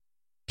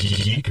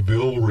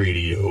Geekville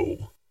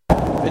Radio.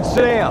 And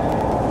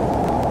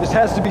Sam, this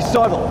has to be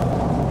subtle.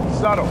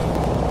 Subtle.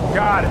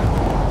 Got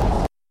it.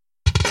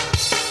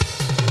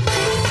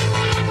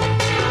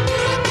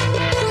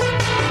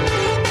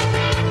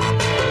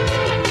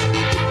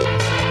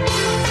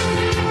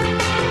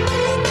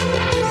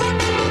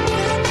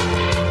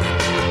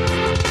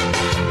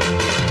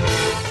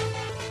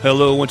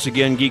 Hello once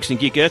again, Geeks and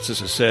Geekettes.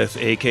 This is Seth,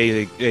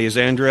 a.k.a.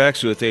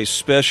 Zandrax, with a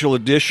special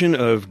edition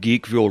of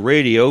Geekville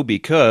Radio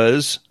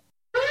because...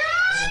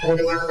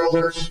 Spoiler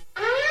alert!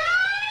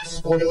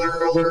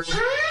 Spoiler alert!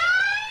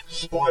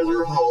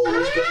 Spoiler hole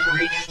has been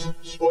breached!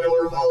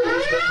 Spoiler hole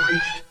has been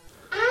breached!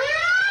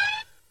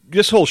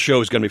 This whole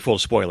show is going to be full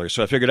of spoilers,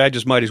 so I figured I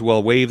just might as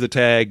well wave the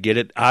tag, get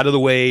it out of the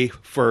way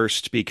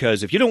first,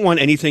 because if you don't want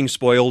anything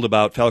spoiled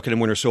about Falcon and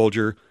Winter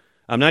Soldier...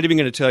 I'm not even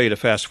going to tell you to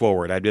fast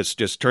forward. I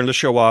just turn the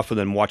show off and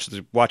then watch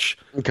the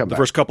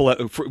first couple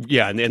of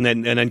and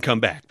then come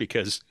back,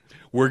 because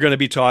we're going to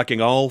be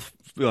talking all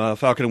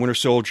Falcon and Winter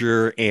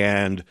Soldier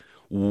and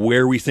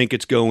where we think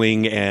it's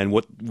going and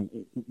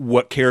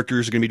what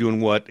characters are going to be doing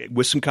what,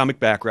 with some comic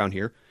background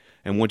here.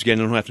 And once again,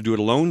 I don't have to do it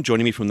alone.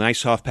 Joining me from the nice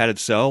soft padded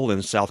cell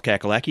in South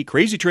Kakalaki,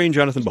 Crazy Train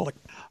Jonathan Bullock.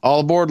 All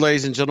aboard,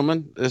 ladies and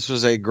gentlemen. This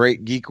was a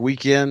great geek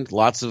weekend.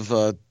 Lots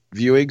of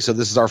viewing. So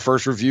this is our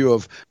first review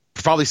of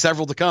probably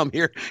several to come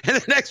here in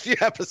the next few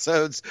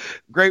episodes.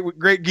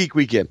 Great geek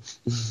weekend.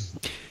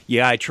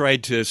 Yeah, I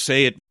tried to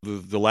say it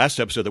the last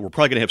episode that we're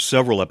probably going to have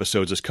several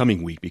episodes this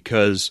coming week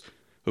because,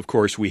 of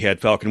course, we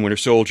had Falcon Winter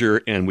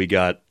Soldier and we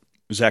got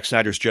Zack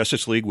Snyder's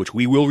Justice League, which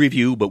we will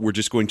review, but we're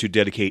just going to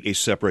dedicate a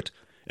separate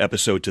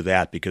episode to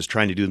that because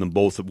trying to do them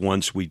both at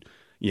once, we'd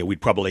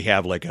probably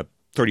have like a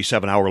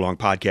 37-hour-long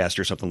podcast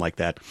or something like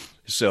that.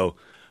 So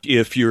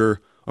if you're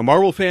a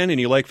Marvel fan and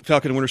you like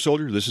Falcon and Winter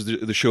Soldier, this is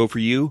the show for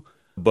you.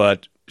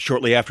 But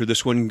shortly after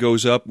this one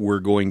goes up, we're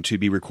going to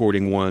be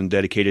recording one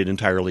dedicated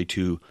entirely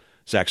to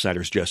Zack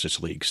Snyder's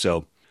Justice League.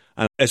 So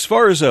as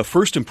far as a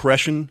first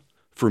impression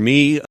for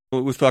me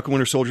with Falcon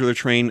Winter Soldier, the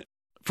train,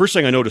 first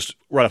thing I noticed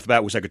right off the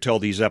bat was I could tell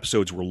these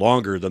episodes were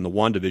longer than the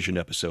WandaVision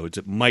episodes.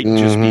 It might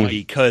just be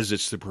because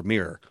it's the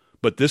premiere.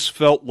 But this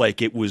felt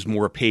like it was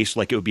more paced,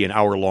 like it would be an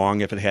hour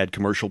long if it had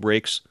commercial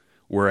breaks,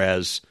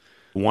 whereas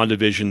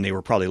WandaVision, they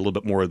were probably a little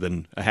bit more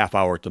than a half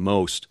hour at the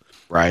most.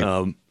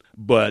 Right.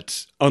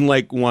 But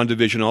unlike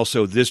WandaVision,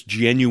 also, this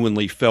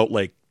genuinely felt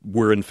like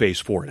we're in Phase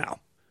 4 now.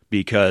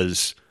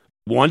 Because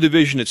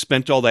WandaVision had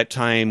spent all that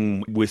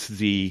time with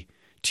the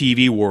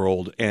TV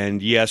world,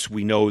 and yes,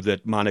 we know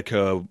that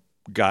Monica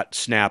got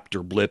snapped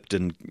or blipped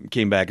and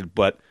came back,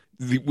 but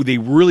they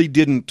really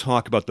didn't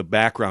talk about the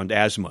background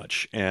as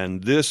much.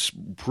 And this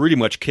pretty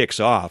much kicks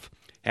off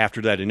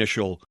after that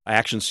initial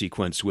action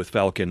sequence with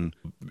Falcon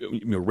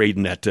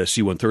raiding that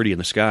C-130 in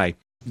the sky.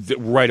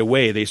 Right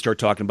away, they start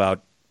talking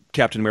about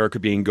Captain America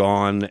being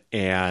gone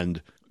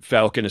and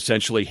Falcon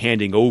essentially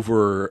handing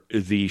over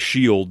the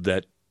shield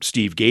that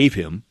Steve gave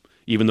him,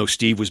 even though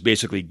Steve was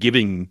basically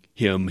giving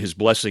him his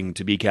blessing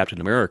to be Captain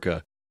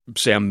America.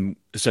 Sam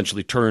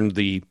essentially turned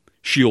the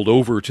shield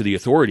over to the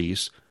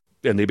authorities,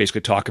 and they basically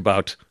talk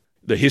about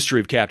the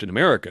history of Captain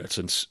America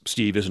since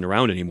Steve isn't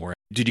around anymore.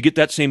 Did you get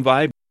that same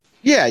vibe?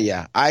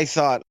 Yeah. I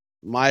thought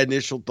my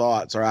initial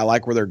thoughts are I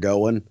like where they're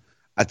going.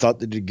 I thought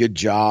they did a good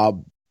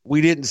job.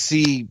 We didn't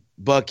see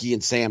Bucky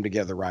and Sam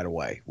together right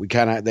away. They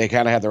kind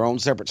of have their own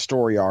separate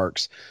story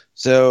arcs.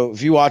 So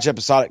if you watch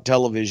episodic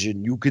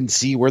television, you can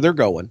see where they're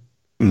going.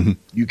 Mm-hmm.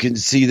 You can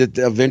see that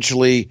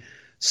eventually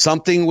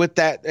something with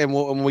that, and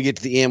when we get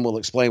to the end, we'll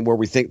explain where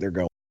we think they're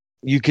going.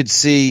 You could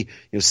see,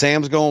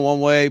 Sam's going one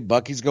way,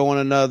 Bucky's going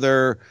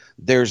another.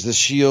 There's the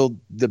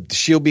shield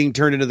being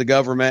turned into the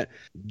government.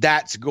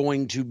 That's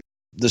going to be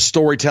the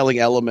storytelling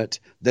element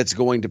that's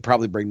going to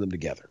probably bring them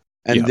together.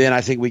 And then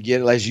I think we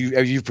get, as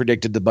you've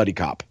predicted, the buddy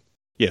cop.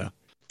 Yeah.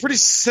 Pretty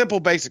simple,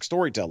 basic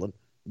storytelling,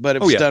 but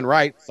if it's done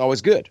right, it's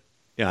always good.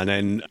 Yeah, and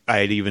then I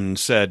had even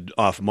said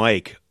off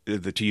mic,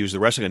 to use the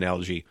wrestling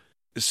analogy,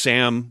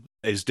 Sam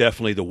is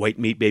definitely the white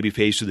meat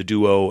babyface of the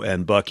duo,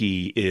 and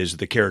Bucky is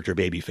the character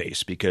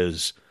babyface,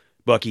 because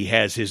Bucky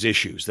has his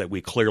issues that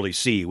we clearly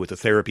see with the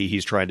therapy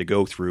he's trying to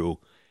go through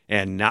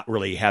and not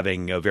really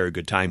having a very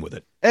good time with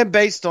it. And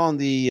based on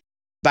the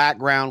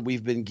background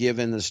we've been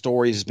given, the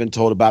stories has been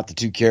told about the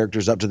two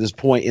characters up to this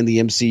point in the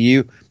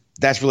MCU,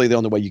 that's really the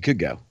only way you could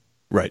go.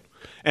 Right.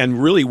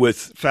 And really with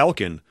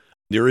Falcon,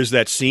 there is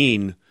that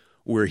scene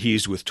where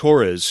he's with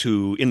Torres,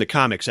 who in the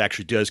comics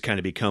actually does kind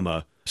of become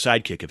a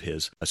sidekick of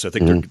his. So I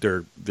think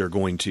they're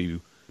going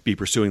to be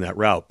pursuing that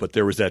route. But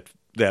there was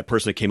that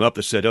person that came up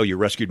that said, "Oh, you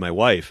rescued my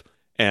wife."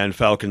 And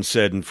Falcon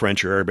said in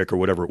French or Arabic or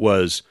whatever it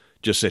was,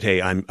 just said,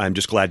 "Hey, I'm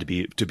just glad to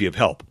be of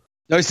help."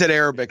 No, he said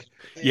Arabic.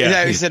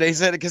 Yeah, he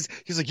said because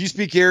he's like, "You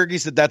speak Arabic?" He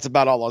said, "That's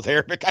about all of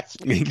Arabic I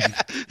speak."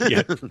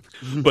 Yeah,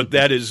 but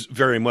that is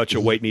very much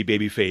a white meat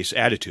babyface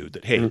attitude.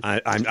 That hey,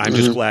 I'm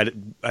just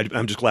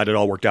glad it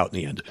all worked out in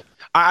the end.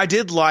 I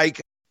did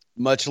like,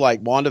 much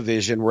like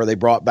WandaVision, where they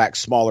brought back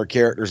smaller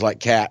characters like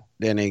Kat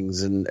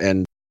Dennings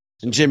and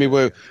Jimmy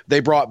Woo. They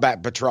brought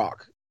back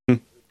Batroc.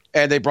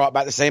 And they brought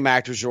back the same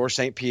actor, Georges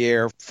St.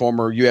 Pierre,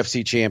 former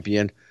UFC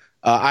champion.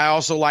 I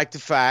also like the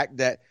fact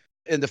that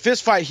in the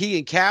fist fight he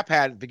and Cap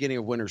had at the beginning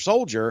of Winter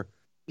Soldier,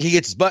 he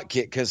gets his butt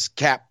kicked because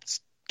Cap.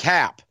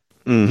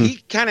 Mm-hmm. He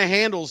kind of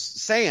handles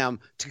Sam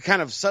to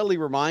kind of subtly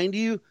remind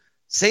you,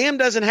 Sam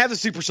doesn't have the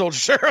super soldier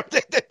serum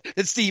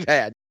that Steve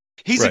had.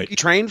 He's a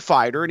trained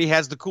fighter and he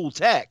has the cool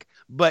tech,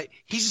 but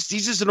he's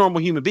just a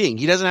normal human being.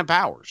 He doesn't have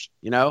powers,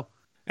 you know?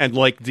 And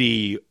like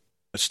the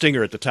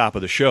stinger at the top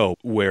of the show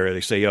where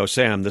they say, "Yo,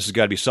 Sam, this has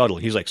got to be subtle."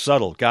 He's like,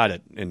 "Subtle, got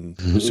it." And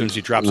as soon as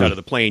he drops out of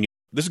the plane,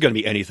 this is going to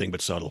be anything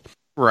but subtle.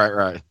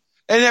 Right.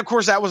 And of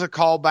course, that was a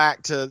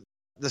callback to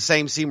the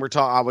same scene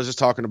I was just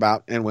talking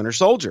about in Winter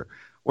Soldier,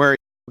 where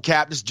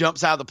Cap just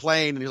jumps out of the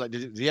plane and he's like,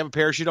 "Does he have a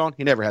parachute on?"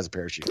 He never has a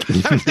parachute.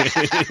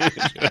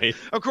 Right.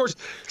 Of course,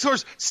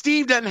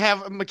 Steve doesn't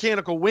have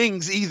mechanical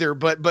wings either,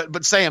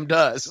 but Sam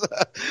does.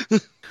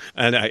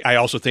 And I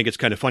also think it's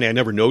kind of funny. I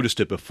never noticed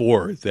it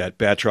before that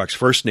Batroc's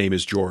first name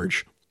is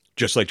George,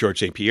 just like George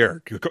St.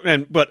 Pierre.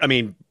 But I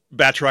mean,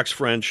 Batroc's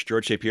French,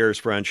 George St. Pierre is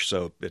French,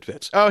 so it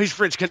fits. Oh, he's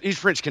French. He's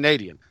French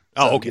Canadian.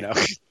 Oh, okay. You know.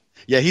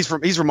 Yeah, he's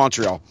from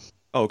Montreal.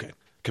 Oh, okay,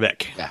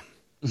 Quebec. Yeah.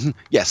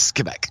 Yes,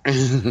 Quebec.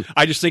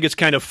 I just think it's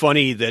kind of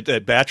funny that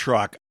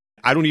Batroc,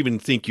 I don't even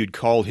think you'd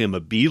call him a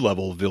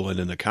B-level villain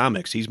in the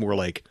comics. He's more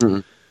like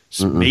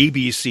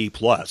maybe C+.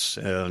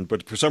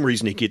 But for some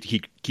reason, he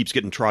keeps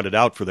getting trotted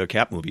out for the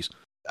Cap movies.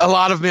 A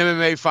lot of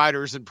MMA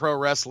fighters and pro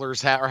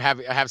wrestlers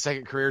have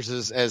second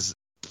careers as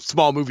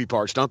small movie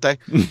parts, don't they?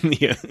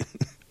 Yeah.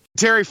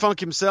 Terry Funk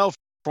himself,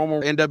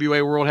 former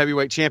NWA World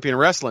Heavyweight Champion in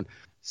wrestling,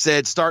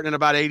 said starting in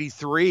about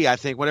 83, I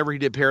think, whenever he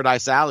did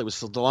Paradise Alley with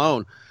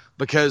Stallone,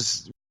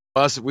 because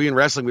we in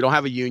wrestling, we don't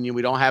have a union,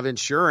 we don't have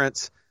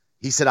insurance.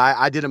 He said,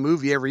 I did a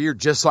movie every year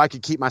just so I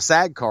could keep my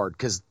SAG card,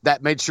 because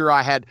that made sure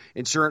I had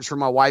insurance for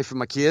my wife and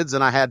my kids,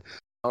 and I had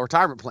a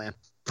retirement plan.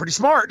 Pretty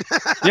smart.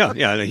 Yeah.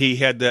 And he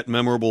had that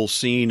memorable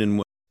scene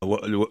in,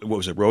 what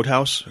was it,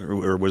 Roadhouse?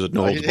 Or was it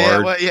No Holds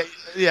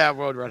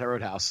Barred?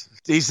 Roadhouse.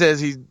 He says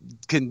he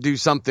can do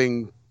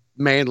something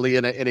manly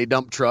in a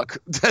dump truck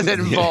that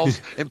involves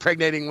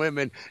impregnating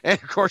women,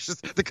 and of course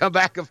the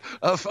comeback of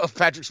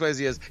Patrick Swayze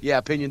is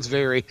opinions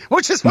vary,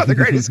 which is one of the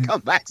greatest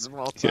comebacks of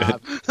all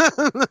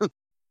time.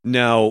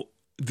 Now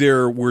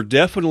there were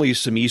definitely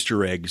some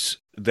Easter eggs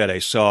that I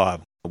saw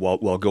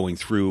while going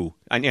through,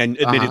 and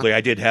admittedly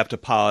I did have to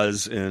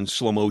pause and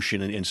slow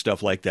motion and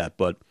stuff like that,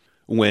 but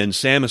when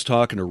Sam is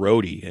talking to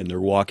Rhodey and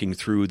they're walking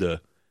through the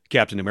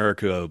Captain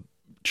America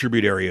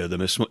tribute area,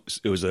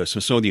 it was a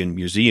Smithsonian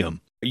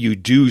Museum, you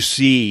do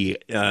see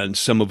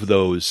some of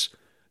those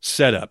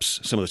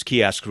setups, some of those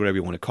kiosks, whatever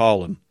you want to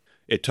call them.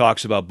 It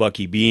talks about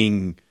Bucky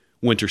being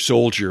Winter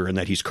Soldier and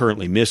that he's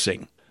currently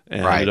missing.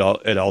 And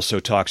it also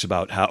talks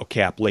about how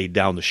Cap laid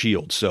down the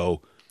shield.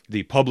 So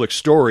the public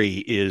story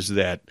is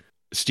that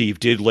Steve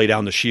did lay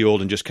down the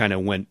shield and just kind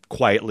of went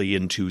quietly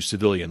into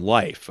civilian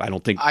life. I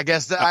don't think. I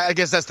guess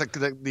that's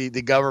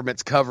the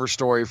government's cover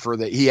story for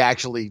that. He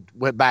actually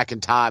went back in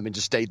time and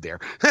just stayed there.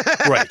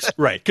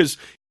 Right. Because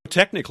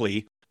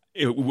technically,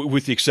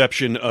 with the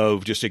exception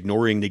of just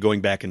ignoring the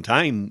going back in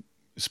time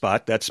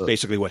spot, that's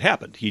basically what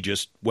happened. He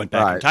just went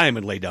back in time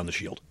and laid down the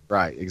shield.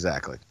 Right.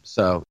 Exactly.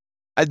 So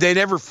they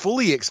never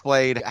fully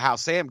explained how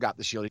Sam got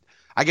the shield.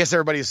 I guess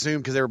everybody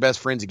assumed because they were best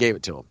friends, he gave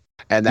it to him.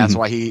 And that's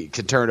why he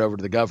could turn it over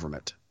to the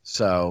government.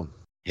 So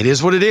it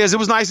is what it is. It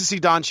was nice to see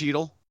Don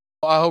Cheadle.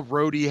 I hope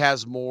Rhodey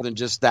has more than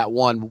just that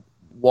one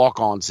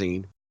walk-on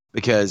scene,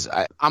 because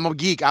I'm a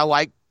geek. I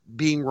like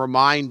being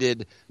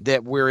reminded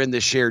that we're in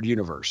this shared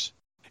universe.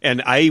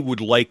 And I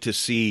would like to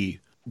see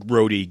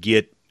Rhodey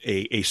get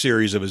a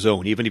series of his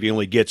own, even if he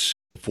only gets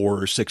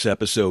 4 or 6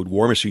 episode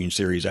War Machine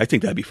series. I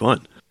think that'd be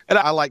fun. And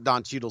I like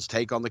Don Cheadle's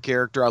take on the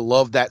character. I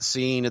love that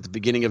scene at the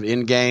beginning of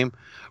Endgame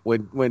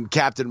when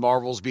Captain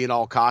Marvel's being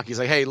all cocky. He's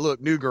like, "Hey,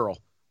 look, new girl,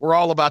 we're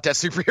all about that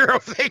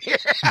superhero thing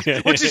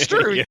here," which is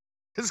true. Yeah.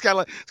 It's kind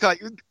of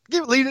like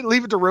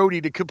leave it to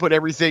Rhodey to put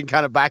everything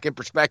kind of back in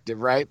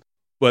perspective, right?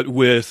 But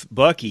with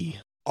Bucky,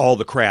 all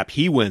the crap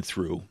he went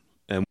through,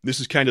 and this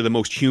is kind of the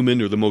most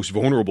human or the most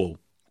vulnerable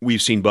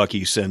we've seen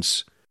Bucky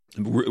since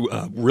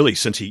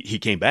he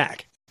came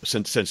back.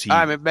 Since he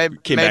came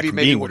back from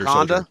being Winter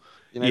Soldier.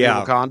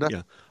 Wakanda.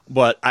 Yeah.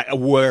 But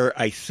where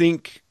I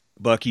think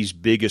Bucky's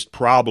biggest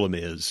problem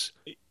is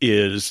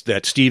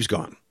that Steve's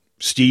gone.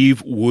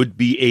 Steve would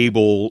be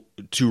able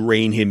to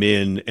rein him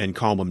in and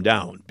calm him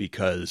down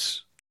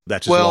because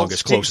that's his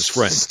longest, closest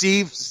friend.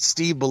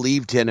 Steve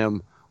believed in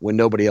him when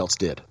nobody else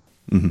did.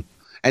 Mm-hmm.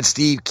 And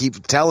Steve keeps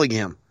telling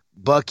him,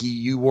 "Bucky,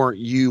 you weren't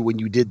you when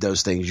you did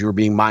those things. You were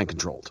being mind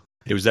controlled."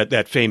 It was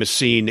that famous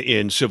scene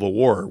in Civil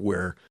War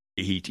where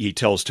he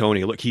tells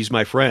Tony, "Look, he's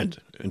my friend."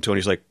 And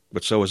Tony's like,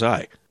 "But so was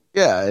I."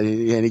 Yeah,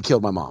 and he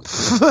killed my mom.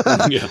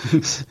 Yeah.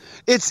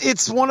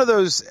 It's one of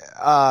those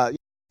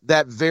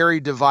that very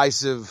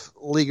divisive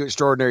League of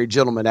Extraordinary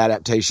Gentlemen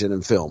adaptation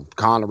in film,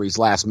 Connery's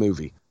last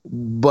movie.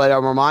 But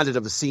I'm reminded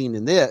of a scene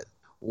in it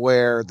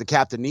where the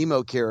Captain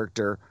Nemo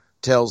character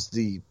tells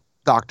the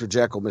Dr.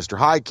 Jekyll, Mr.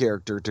 Hyde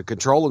character to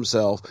control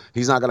himself.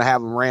 He's not going to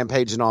have him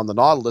rampaging on the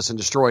Nautilus and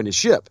destroying his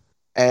ship.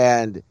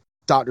 And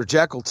Dr.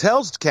 Jekyll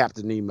tells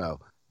Captain Nemo,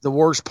 the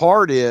worst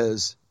part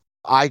is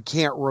I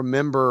can't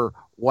remember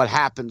what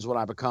happens when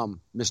I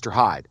become Mr.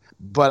 Hyde,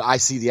 but I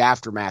see the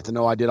aftermath and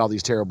know I did all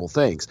these terrible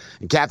things.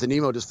 And Captain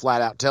Nemo just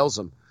flat out tells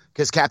him,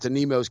 because Captain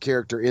Nemo's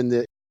character in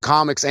the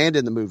comics and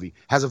in the movie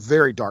has a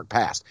very dark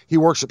past. He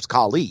worships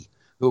Kali,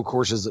 who of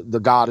course is the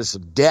goddess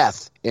of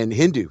death in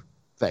Hindu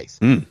faith.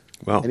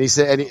 Wow. And he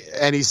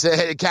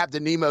said,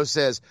 Captain Nemo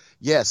says,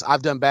 yes,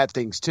 I've done bad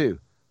things too,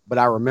 but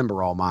I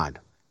remember all mine.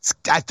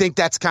 I think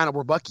that's kind of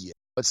where Bucky is.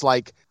 It's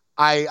like,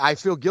 I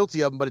feel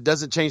guilty of them, but it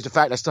doesn't change the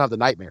fact I still have the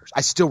nightmares.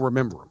 I still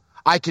remember them.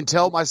 I can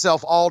tell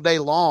myself all day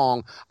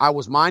long I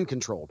was mind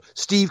controlled.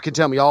 Steve can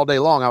tell me all day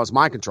long I was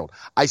mind controlled.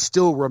 I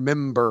still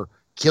remember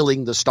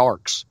killing the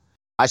Starks.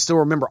 I still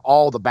remember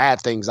all the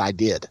bad things I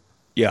did.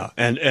 Yeah,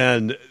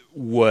 and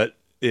what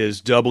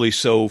is doubly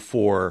so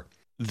for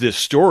this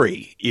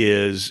story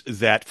is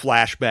that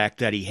flashback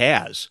that he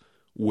has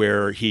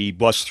where he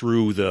busts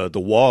through the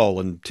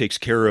wall and takes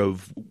care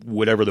of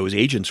whatever those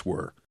agents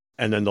were.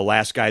 And then the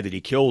last guy that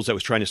he kills that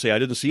was trying to say, I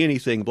didn't see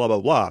anything, blah,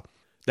 blah, blah.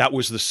 That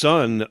was the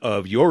son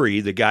of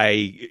Yuri, the guy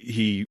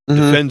he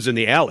defends in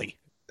the alley.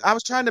 I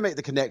was trying to make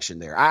the connection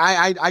there.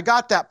 I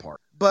got that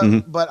part.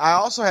 But I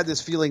also had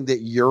this feeling that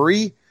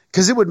Yuri,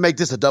 because it would make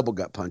this a double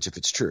gut punch if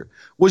it's true.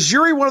 Was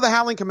Yuri one of the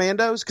Howling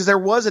Commandos? Because there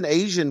was an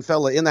Asian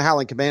fella in the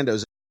Howling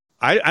Commandos.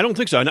 I don't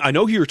think so. I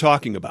know who you're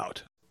talking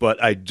about,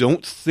 but I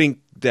don't think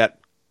that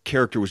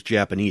character was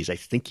Japanese. I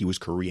think he was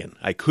Korean.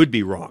 I could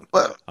be wrong.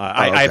 Well,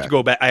 I have to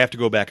go back. I have to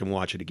go back and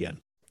watch it again.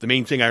 The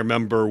main thing I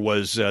remember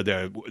was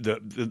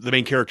the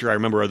main character I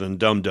remember other than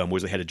Dum Dum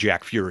was the head of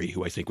Jack Fury,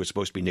 who I think was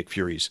supposed to be Nick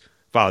Fury's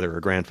father or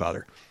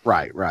grandfather.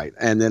 Right.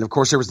 And then, of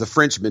course, there was the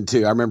Frenchman,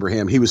 too. I remember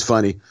him. He was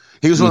funny.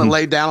 He was one that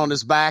laid down on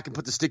his back and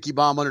put the sticky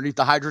bomb underneath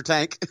the Hydra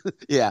tank.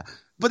 Yeah.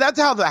 But that's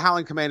how the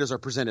Howling Commandos are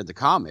presented in the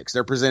comics.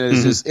 They're presented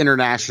as this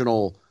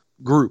international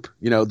group,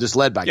 just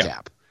led by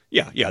Cap.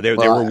 Yeah. They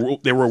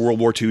were World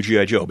War II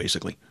G.I. Joe,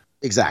 basically.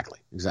 Exactly.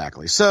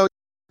 So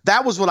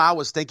that was what I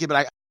was thinking,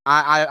 but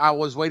I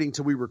was waiting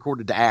till we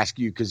recorded to ask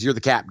you because you're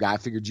the Cap guy. I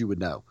figured you would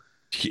know.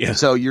 Yeah.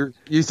 So you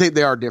think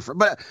they are different,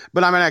 but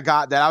I mean, I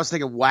got that. I was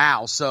thinking,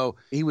 wow. So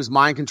he was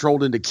mind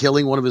controlled into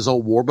killing one of his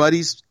old war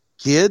buddies'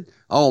 kid.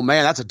 Oh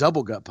man, that's a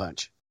double gut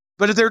punch.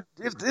 But if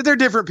they're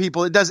different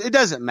people, it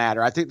doesn't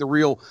matter. I think the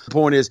real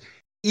point is,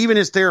 even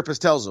his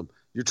therapist tells him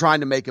you're trying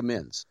to make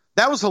amends.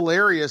 That was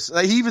hilarious.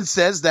 He even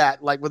says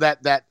that, like with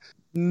that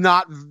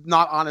not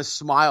honest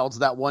smile to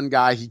that one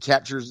guy he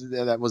captures.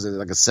 That was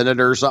like a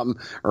senator or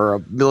something, or a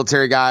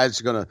military guy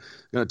that's gonna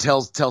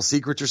tell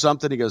secrets or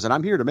something. He goes, and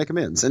I'm here to make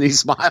amends, and he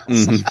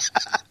smiles.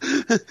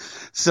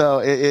 So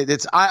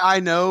it's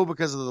I know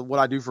because of what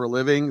I do for a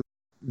living,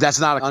 that's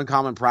not an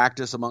uncommon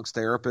practice amongst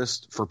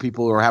therapists for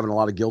people who are having a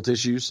lot of guilt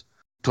issues.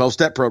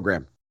 12-step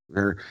program,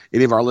 or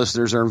any of our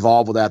listeners are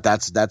involved with that.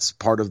 That's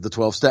part of the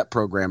 12-step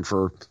program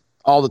for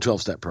all the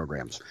 12-step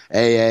programs,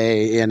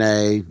 AA,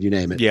 NA, you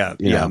name it. Yeah.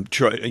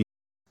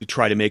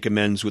 Try to make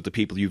amends with the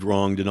people you've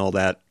wronged and all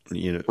that.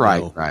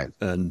 Right.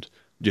 And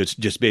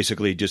just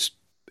basically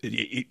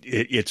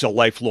it's a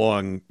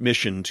lifelong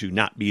mission to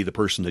not be the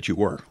person that you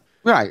were.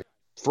 Right.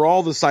 For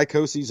all the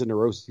psychoses and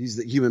neuroses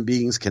that human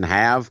beings can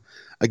have,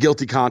 a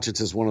guilty conscience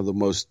is one of the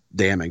most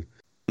damning.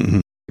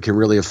 It can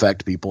really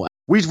affect people.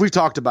 We've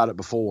talked about it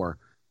before.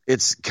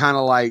 It's kind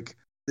of like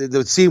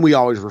the scene we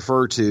always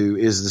refer to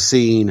is the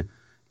scene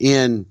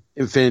in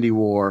Infinity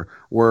War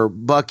where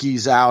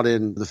Bucky's out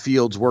in the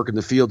fields, working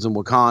the fields in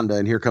Wakanda,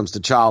 and here comes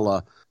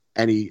T'Challa,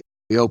 and he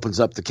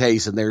opens up the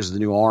case, and there's the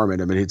new arm in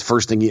him, and it's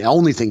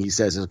only thing he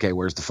says is, okay,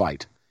 where's the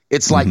fight?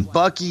 It's like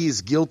Bucky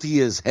is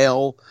guilty as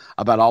hell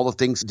about all the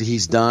things that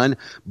he's done,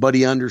 but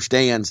he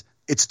understands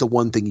it's the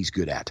one thing he's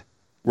good at.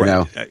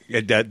 Right.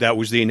 That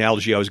was the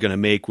analogy I was going to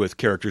make with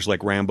characters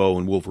like Rambo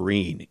and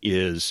Wolverine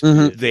is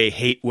they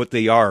hate what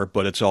they are,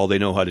 but it's all they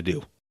know how to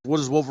do. What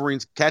is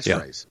Wolverine's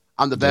catchphrase? Yeah.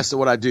 I'm the best at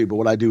what I do, but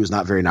what I do is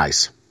not very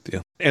nice.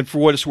 Yeah. And for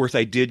what it's worth,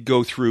 I did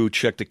go through,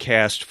 check the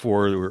cast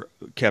for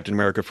Captain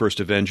America First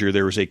Avenger.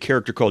 There was a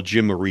character called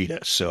Jim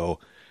Morita, so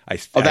I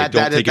don't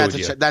think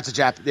that's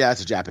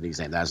a Japanese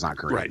name. That's not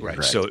correct.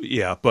 Right. So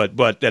yeah, but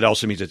that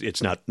also means that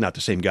it's not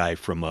the same guy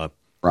from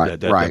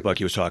that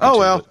Bucky was talking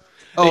to.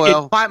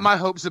 My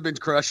hopes have been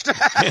crushed.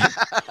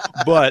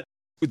 But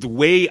the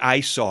way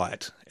I saw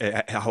it,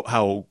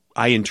 how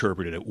I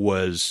interpreted it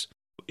was,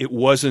 it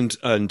wasn't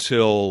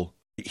until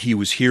he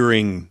was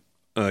hearing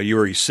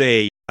Yuri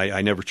say,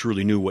 I never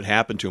truly knew what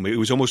happened to him. It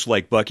was almost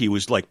like Bucky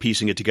was like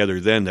piecing it together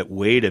then that,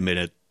 wait a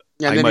minute,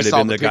 I might have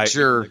been the guy.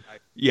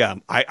 Yeah,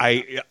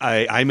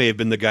 I may have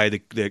been the guy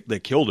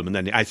that killed him. And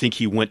then I think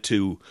he went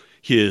to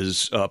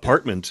his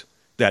apartment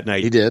that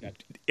night. He did.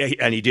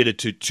 And he did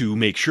it to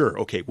make sure,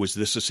 okay, was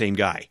this the same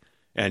guy?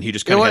 And he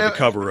just kind of had the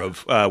cover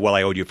of,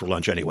 I owed you for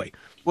lunch anyway.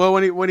 Well,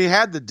 when he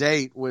had the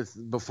date with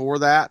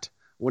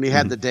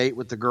the date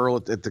with the girl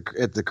at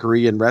the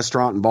Korean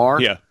restaurant and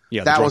bar,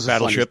 Yeah, that the was drunk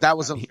battleship.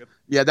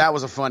 That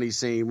was a funny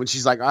scene when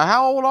she's like,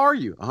 how old are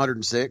you?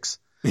 106.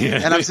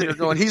 Yeah. And I'm sitting there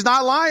going, he's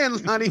not lying,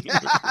 honey.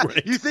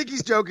 Right. You think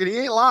he's joking. He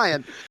ain't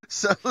lying.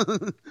 So,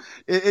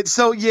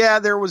 so yeah,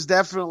 there was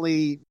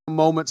definitely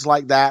moments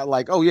like that.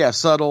 Like, oh yeah,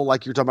 subtle,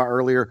 like you were talking about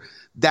earlier.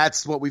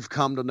 That's what we've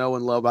come to know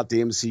and love about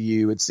the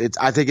MCU.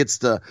 I think it's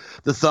the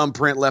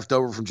thumbprint left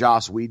over from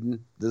Joss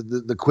Whedon,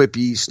 the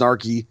quippy,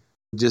 snarky,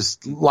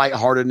 just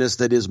lightheartedness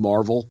that is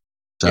Marvel.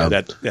 So.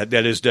 Yeah,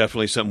 that is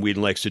definitely something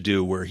Whedon likes to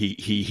do, where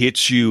he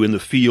hits you in the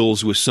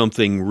feels with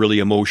something really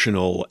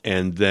emotional,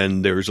 and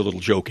then there's a little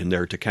joke in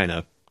there to kind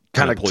of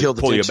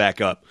pull you back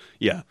up.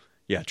 Yeah,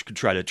 to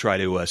try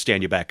to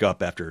stand you back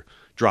up after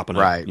dropping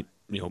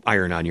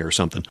iron on you or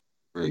something.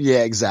 Yeah,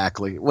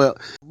 exactly. Well,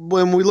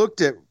 when we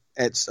looked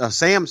at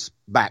Sam's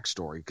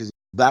backstory, because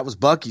that was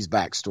Bucky's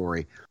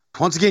backstory.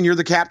 Once again, you're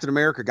the Captain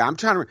America guy. I'm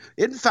trying to.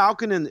 Isn't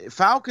Falcon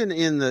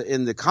in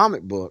the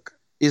comic book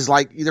is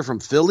like either from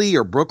Philly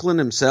or Brooklyn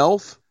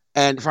himself?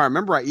 And if I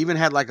remember right, even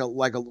had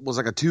was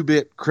a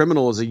 2-bit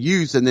criminal as a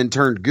youth and then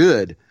turned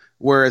good.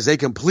 Whereas they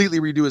completely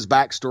redo his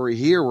backstory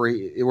here,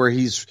 where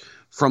he's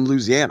from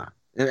Louisiana.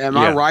 Am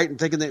I right in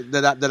thinking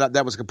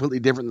that was completely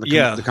different than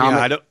the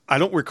comic? Yeah, I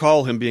don't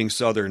recall him being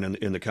Southern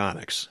in the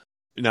comics.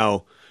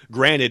 Now,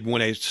 granted,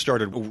 when I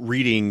started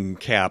reading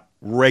Cap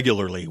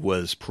regularly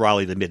was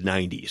probably the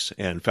mid-'90s,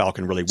 and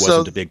Falcon really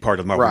wasn't a big part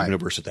of the Marvel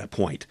Universe at that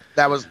point.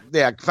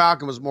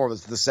 Falcon was more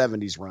of the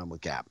 70s run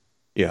with Cap.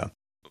 Yeah,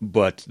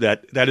 but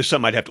that is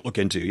something I'd have to look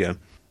into, yeah.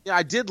 Yeah,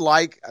 I did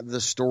like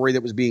the story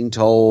that was being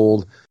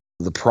told,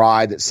 the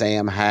pride that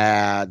Sam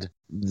had,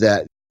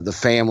 that the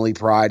family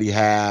pride he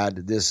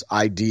had, this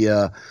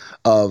idea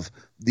of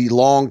the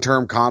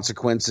long-term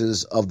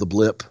consequences of the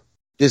blip.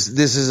 This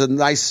is a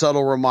nice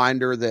subtle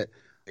reminder that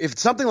if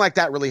something like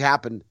that really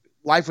happened,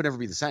 life would never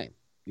be the same.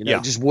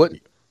 It just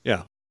wouldn't.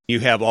 Yeah. You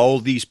have all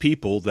these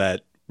people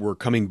that were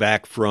coming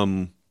back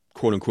from,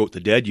 quote unquote, the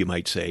dead, you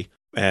might say,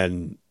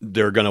 and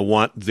they're going to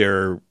want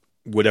their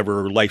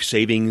whatever life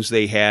savings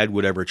they had,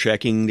 whatever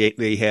checking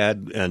they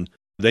had. And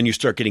then you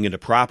start getting into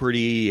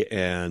property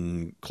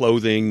and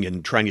clothing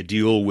and trying to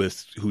deal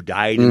with who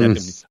died.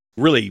 And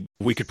really,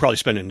 we could probably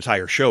spend an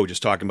entire show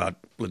just talking about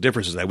the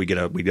differences that we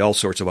get all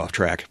sorts of off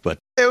track. But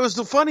it was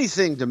the funny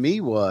thing to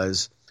me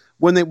was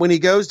when he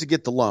goes to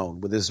get the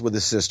loan with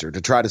his sister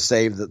to try to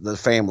save the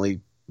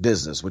family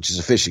business, which is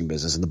a fishing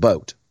business in the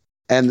boat.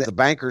 And the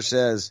banker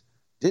says,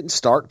 didn't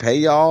Stark pay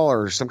y'all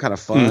or some kind of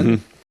fund?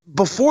 Mm-hmm.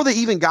 Before they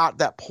even got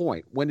that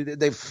point, when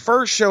they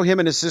first show him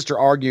and his sister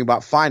arguing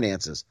about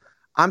finances,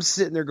 I'm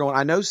sitting there going,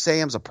 I know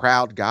Sam's a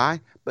proud guy,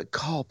 but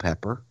call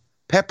Pepper.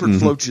 Pepper'd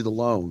float you the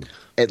loan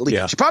at least.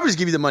 Yeah. She'd probably just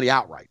give you the money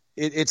outright.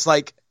 It's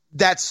like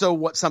that's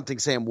something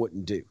Sam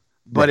wouldn't do.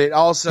 But it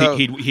also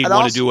he'd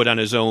want to do it on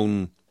his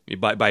own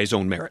by his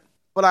own merit.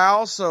 But I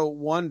also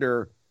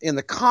wonder, in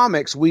the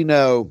comics, we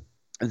know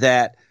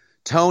that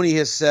Tony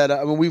has said,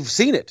 we've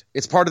seen it.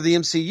 It's part of the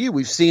MCU.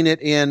 We've seen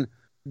it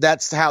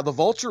that's how the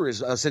Vulture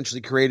is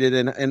essentially created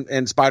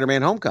in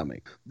Spider-Man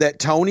Homecoming. That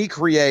Tony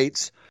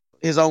creates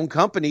his own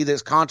company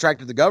that's contracted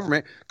to the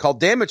government called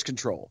Damage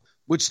Control,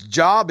 which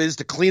job is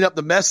to clean up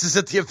the messes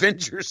that the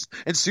Avengers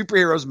and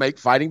superheroes make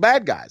fighting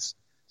bad guys.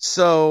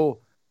 So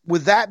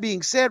with that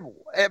being said,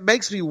 it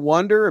makes me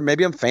wonder, and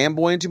maybe I'm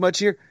fanboying too much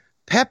here,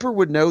 Pepper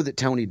would know that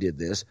Tony did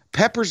this.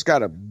 Pepper's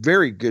got a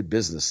very good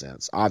business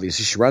sense.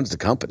 Obviously, she runs the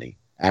company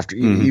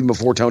even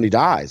before Tony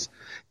dies.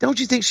 Don't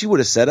you think she would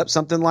have set up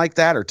something like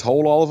that or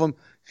told all of them,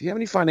 if you have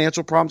any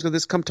financial problems with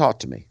this, come talk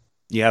to me?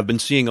 Yeah, I've been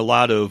seeing a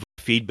lot of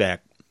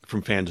feedback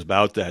from fans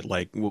about that.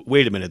 Like,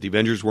 wait a minute, the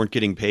Avengers weren't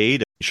getting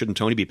paid. Shouldn't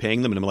Tony be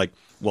paying them? And I'm like,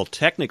 well,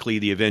 technically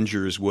the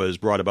Avengers was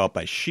brought about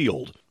by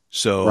S.H.I.E.L.D.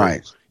 So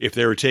if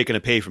they were taking a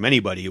pay from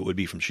anybody, it would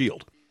be from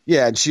S.H.I.E.L.D.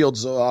 Yeah, and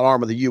S.H.I.E.L.D.'s an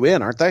arm of the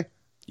UN, aren't they?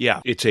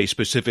 Yeah, it's a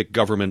specific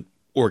government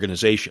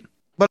organization.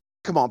 But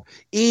come on,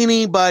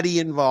 anybody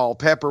involved,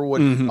 Pepper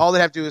would, all they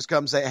have to do is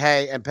come say,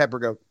 hey, and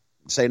Pepper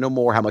say no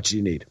more, how much do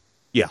you need?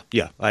 Yeah,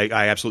 I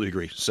absolutely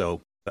agree.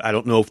 So I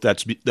don't know if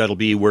that'll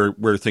be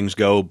where things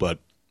go, but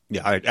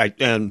yeah,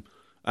 and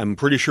I'm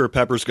pretty sure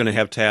Pepper's going to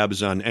have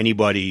tabs on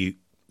anybody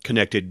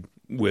connected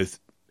with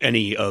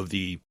any of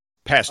the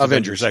past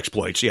Avengers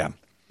exploits. Yeah.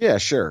 Yeah,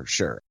 sure.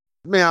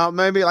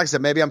 Maybe, like I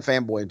said, maybe I'm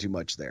fanboying too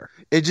much there.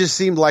 It just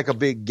seemed like a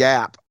big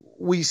gap.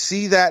 We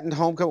see that in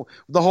Homecoming.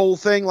 The whole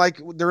thing, like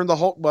during the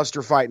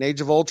Hulkbuster fight in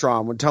Age of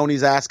Ultron, when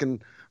Tony's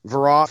asking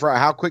Veron for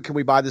how quick can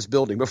we buy this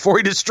building before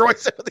he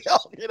destroys it.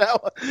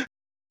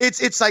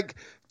 It's like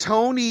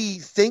Tony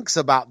thinks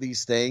about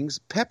these things.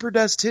 Pepper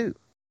does too.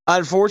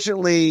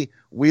 Unfortunately,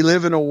 we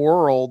live in a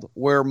world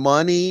where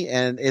money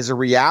is a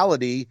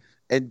reality,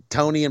 and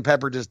Tony and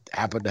Pepper just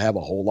happen to have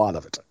a whole lot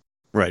of it.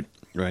 Right.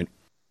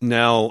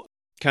 Now,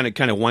 kind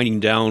of winding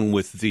down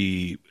with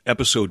the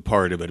episode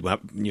part of it,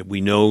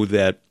 we know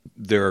that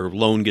their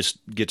loan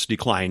gets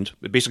declined,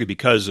 basically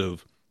because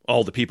of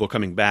all the people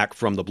coming back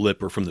from the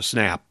blip or from the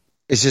snap.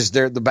 It's just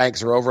the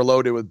banks are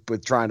overloaded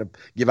with trying to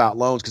give out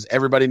loans because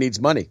everybody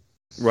needs money.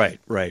 Right.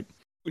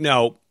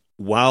 Now,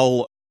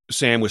 while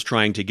Sam was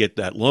trying to get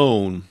that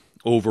loan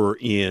over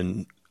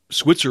in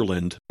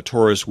Switzerland,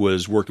 Torres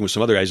was working with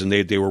some other guys, and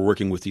they were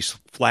working with these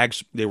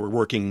flags. They were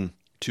working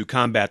to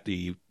combat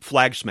the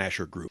Flag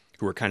Smasher group,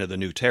 who were kind of the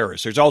new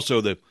terrorists. There's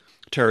also the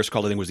terrorist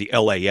called, I think, was the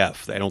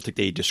LAF. I don't think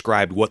they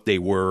described what they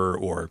were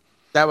or...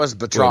 That was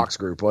Batrock's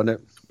group,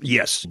 wasn't it?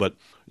 Yes, but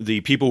the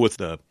people with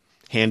the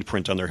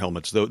handprint on their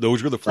helmets,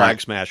 those were the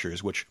Flag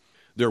Smashers, which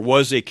there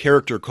was a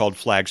character called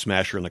Flag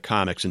Smasher in the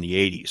comics in the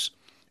 80s.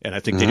 And I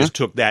think they just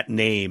took that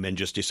name and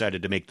just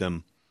decided to make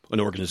them an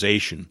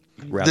organization.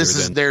 This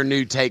is their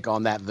new take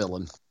on that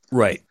villain.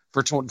 Right.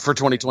 For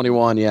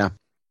 2021, yeah.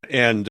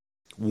 And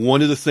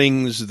one of the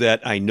things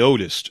that I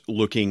noticed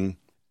looking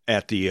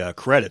at the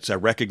credits, I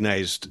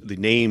recognized the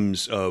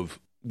names of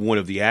one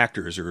of the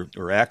actors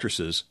or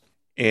actresses,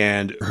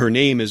 and her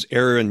name is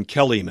Erin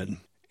Kellyman,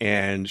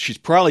 and she's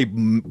probably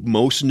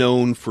most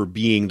known for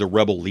being the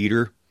rebel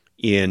leader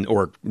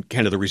or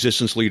kind of the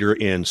resistance leader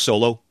in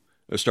Solo,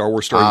 a Star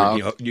Wars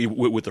story,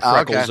 with the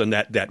freckles and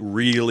that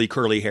really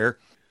curly hair.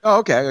 Oh,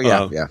 okay.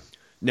 Yeah.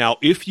 Now,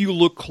 if you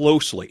look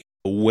closely,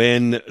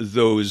 when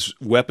those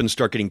weapons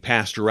start getting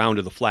passed around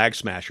to the Flag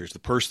Smashers, the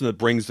person that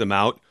brings them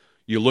out,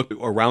 you look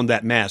around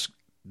that mask,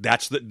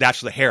 that's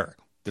the hair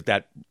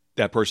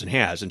that person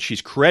has. And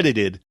she's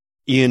credited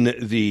in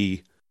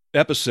the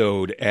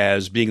episode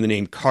as being the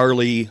name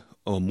Carly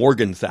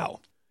Morgenthau.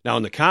 Now,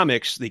 in the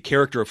comics, the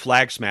character of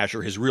Flag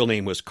Smasher, his real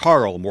name was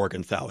Carl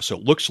Morgenthau. So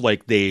it looks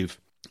like they've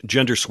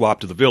gender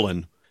swapped the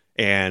villain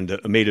and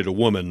made it a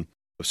woman.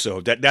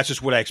 So that's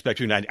just what I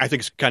expected. And I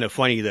think it's kind of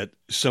funny that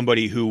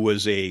somebody who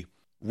was a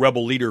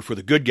rebel leader for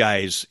the good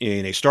guys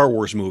in a Star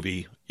Wars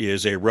movie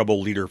is a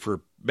rebel leader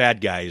for bad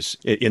guys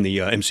in the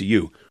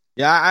MCU.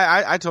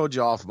 Yeah, I told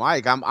you off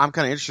mic. I'm kind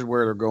of interested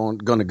where they're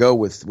going to go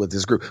with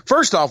this group.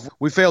 First off,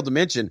 we failed to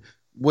mention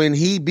when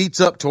he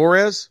beats up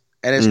Torres,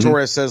 and as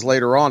Torres says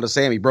later on to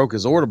Sam, he broke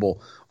his orbital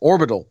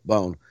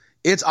bone.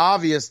 It's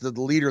obvious that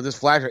the leader of this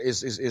Flag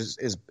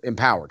is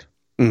empowered.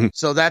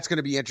 So that's going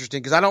to be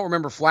interesting because I don't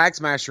remember Flag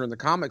Smasher in the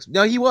comics.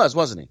 No, he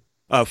wasn't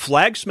he?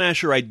 Flag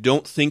Smasher, I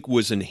don't think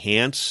was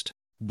enhanced,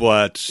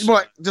 but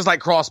just like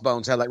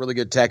Crossbones had like really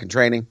good tech and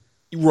training.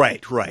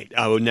 Right.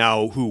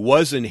 Now, who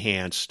was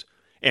enhanced,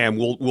 and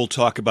we'll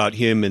talk about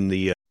him in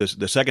the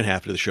second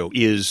half of the show,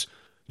 is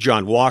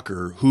John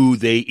Walker, who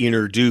they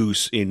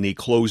introduce in the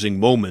closing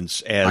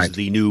moments as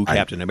the new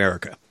Captain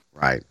America.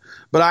 Right.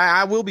 But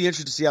I will be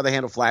interested to see how they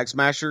handle Flag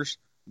Smashers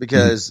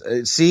because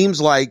it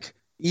seems like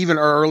even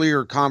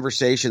earlier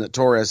conversation that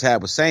Torres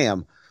had with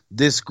Sam,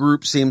 this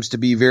group seems to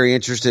be very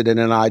interested in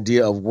an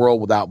idea of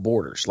world without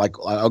borders, like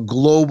a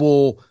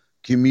global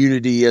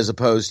community as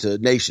opposed to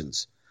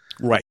nations.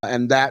 Right.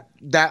 And that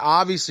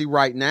obviously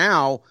right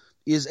now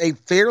is a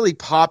fairly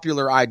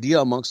popular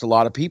idea amongst a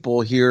lot of people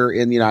here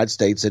in the United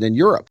States and in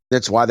Europe.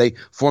 That's why they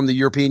formed the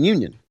European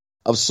Union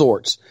of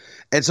sorts.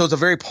 And so it's a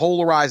very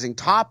polarizing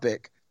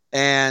topic.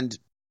 And so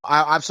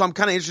I'm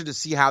kind of interested to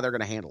see how they're going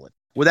to handle it.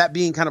 With that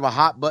being kind of a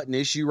hot button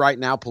issue right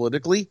now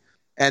politically,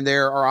 and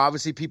there are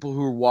obviously people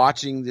who are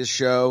watching this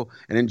show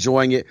and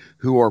enjoying it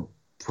who are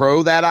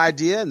pro that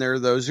idea, and there are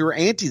those who are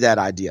anti that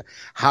idea.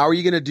 How are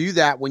you going to do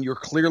that when you're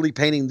clearly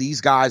painting these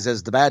guys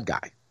as the bad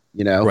guy?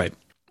 You know?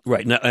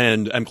 Right. Now,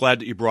 and I'm glad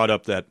that you brought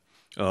up that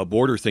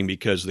border thing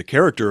because the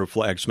character of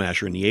Flag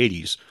Smasher in the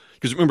 80s,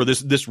 because remember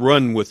this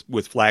run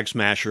with Flag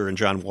Smasher and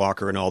John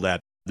Walker and all that,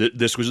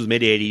 this was the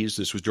mid-'80s.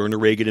 This was during the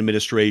Reagan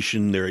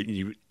administration.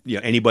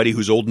 Anybody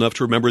who's old enough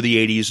to remember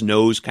the 80s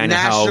knows kind of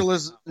how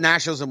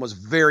nationalism was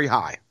very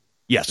high.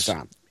 Yes. At the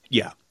time.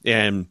 Yeah.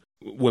 And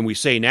when we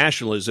say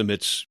nationalism,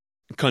 it's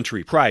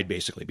country pride,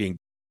 basically.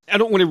 I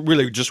don't want to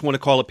really just want to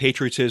call it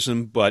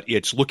patriotism, but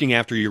it's looking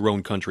after your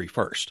own country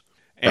first.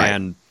 Right.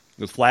 And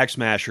the Flag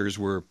Smashers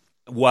were,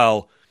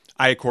 while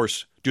I, of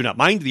course, do not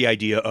mind the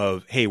idea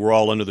of, hey, we're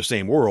all under the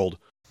same world,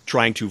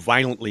 trying to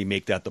violently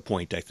make that the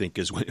point, I think,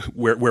 is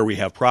where we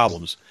have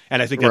problems.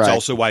 And I think that's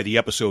also why the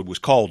episode was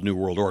called New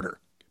World Order,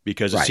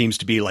 because it seems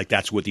to be like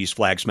that's what this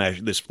Flag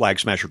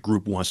Smasher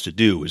group wants to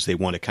do, is they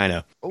want to kind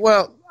of...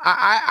 Well,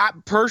 I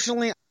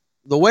personally,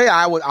 the way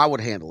I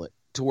would handle it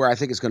to where I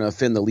think it's going to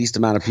offend the least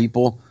amount of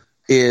people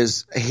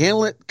is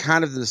handle it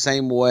kind of the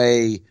same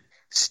way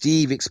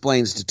Steve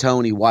explains to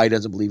Tony why he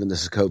doesn't believe in the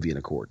Sokovian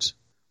Accords,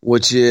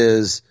 which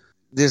is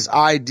this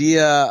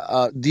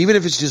idea, even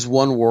if it's just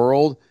one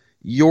world,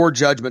 your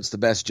judgment's the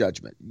best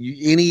judgment.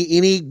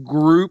 Any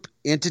group,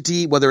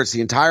 entity, whether it's the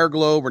entire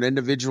globe or an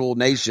individual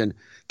nation,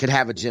 can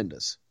have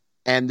agendas.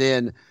 And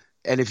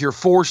if you're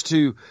forced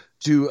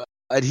to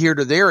adhere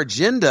to their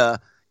agenda,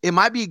 it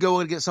might be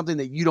going against something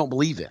that you don't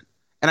believe in.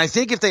 And I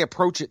think if they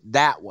approach it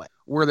that way,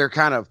 where they're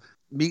kind of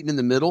meeting in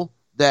the middle,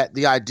 that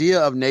the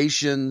idea of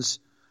nations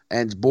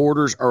and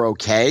borders are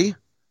okay,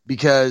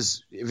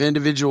 because if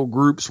individual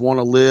groups want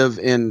to live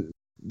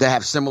they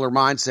have similar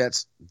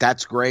mindsets,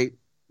 that's great.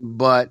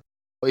 But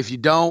if you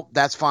don't,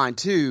 that's fine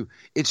too.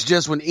 It's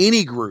just when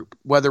any group,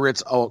 whether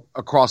it's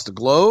across the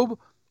globe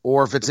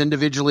or if it's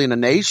individually in a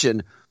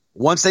nation,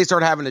 once they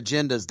start having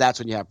agendas, that's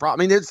when you have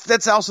problems. I mean,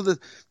 that's also the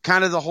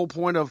kind of the whole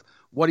point of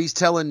what he's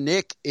telling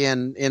Nick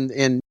in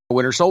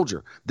Winter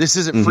Soldier. This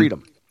isn't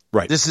freedom.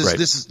 Right. This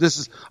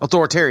is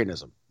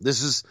authoritarianism.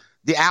 This is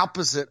the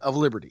opposite of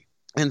liberty.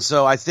 And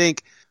so I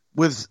think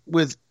with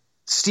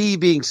Steve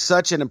being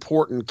such an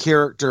important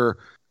character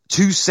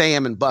to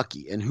Sam and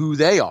Bucky and who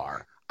they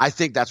are, I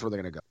think that's where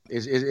they're going to go.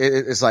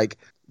 It's like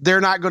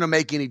they're not going to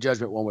make any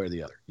judgment one way or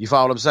the other. You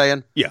follow what I'm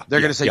saying? Yeah. They're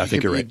going to say I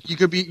think you're right. you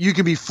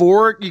can be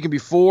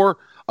for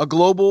a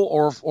global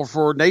or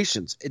for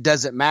nations. It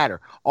doesn't matter.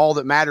 All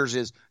that matters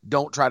is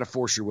don't try to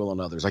force your will on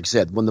others. Like you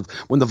said, when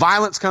the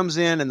violence comes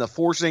in and the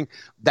forcing,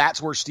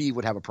 that's where Steve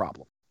would have a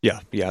problem. Yeah,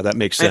 that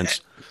makes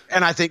sense.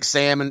 And I think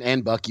Sam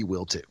and Bucky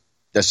will too.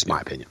 That's just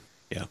my opinion.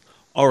 Yeah.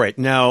 All right.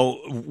 Now,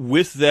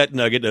 with that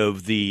nugget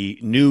of the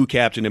new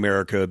Captain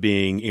America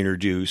being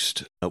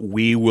introduced,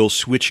 we will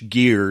switch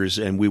gears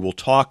and we will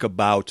talk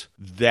about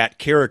that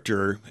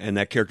character and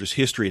that character's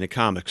history in the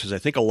comics. Because I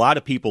think a lot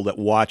of people that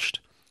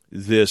watched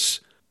this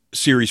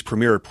series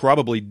premiere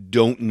probably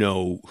don't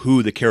know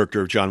who the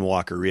character of John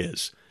Walker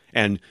is.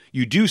 And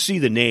you do see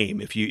the name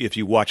if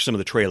you watch some of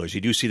the trailers.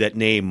 You do see that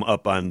name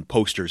up on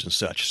posters and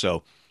such.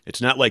 So it's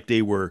not like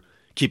they were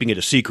keeping it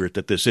a secret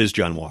that this is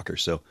John Walker.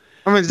 So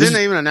I mean, didn't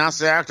they even announce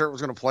the actor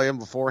was going to play him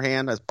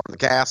beforehand as part of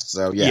the cast?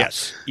 So yeah.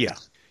 Yes.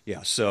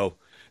 Yeah. So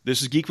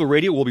this is Geekville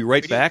Radio. We'll be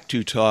right back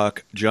to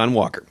talk John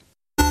Walker.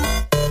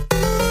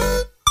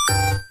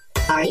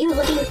 Are you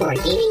looking for a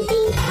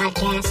gaming-themed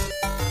podcast?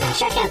 Then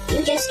check out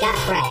You Just Got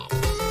Fragged.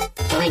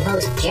 Join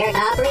host Jared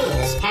Aubrey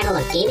and his panel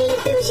of gaming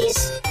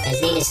enthusiasts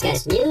as they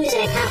discuss news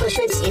and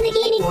accomplishments in the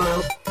gaming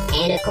world,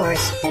 and of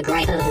course, the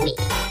gripe of the week.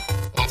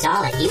 That's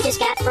all at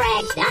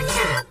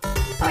YouJustGotFragged.com,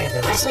 part of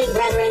the Wrestling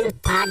Brethren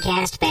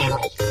podcast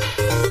family.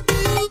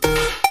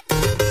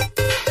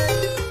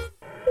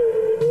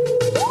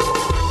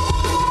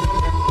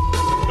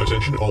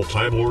 Attention all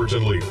Time Lords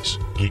and ladies.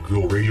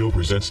 Geekville Radio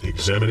presents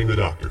Examining the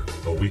Doctor,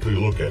 a weekly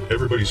look at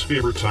everybody's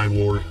favorite Time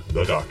Lord,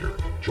 the Doctor.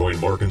 Join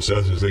Mark and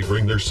Seth as they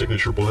bring their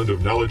signature blend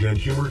of knowledge and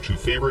humor to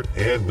favorite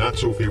and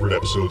not-so-favorite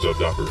episodes of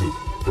Doctor Who.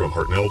 From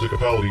Hartnell to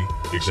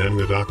Capaldi, Examining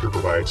the Doctor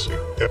provides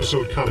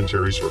episode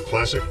commentaries for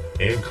classic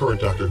and current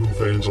Doctor Who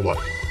fans alike.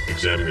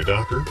 Examining the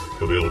Doctor,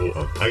 available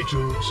on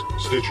iTunes,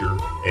 Stitcher,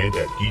 and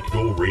at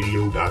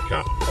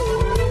geekvilleradio.com.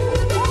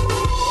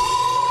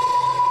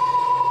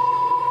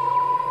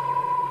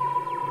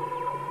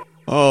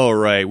 All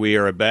right, we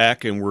are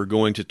back, and we're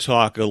going to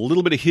talk a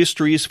little bit of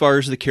history as far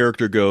as the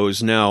character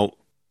goes. Now,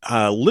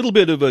 a little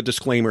bit of a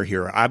disclaimer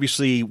here.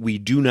 Obviously, we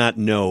do not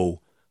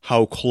know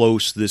how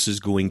close this is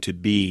going to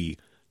be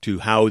to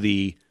how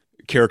the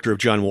character of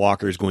John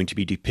Walker is going to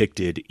be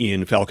depicted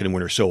in Falcon and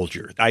Winter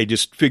Soldier. I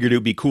just figured it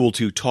would be cool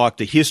to talk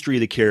the history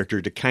of the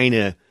character to kind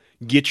of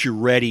get you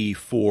ready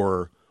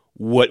for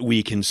what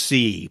we can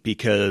see,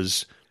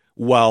 because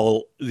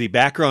while the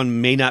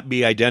background may not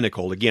be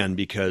identical, again,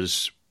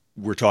 because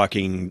we're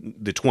talking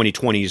the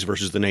 2020s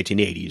versus the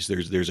 1980s.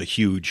 There's a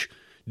huge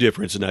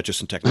difference, and not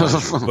just in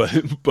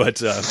technology, but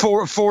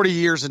 40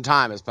 years in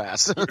time has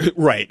passed.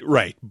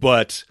 Right.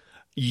 But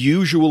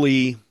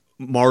usually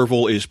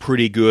Marvel is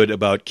pretty good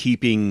about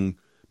keeping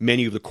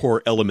many of the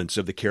core elements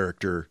of the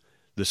character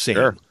the same.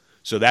 Sure.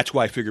 So that's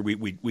why I figured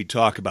we'd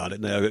talk about it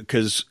now,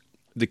 because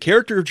the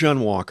character of John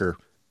Walker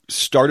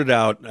started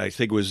out, I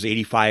think it was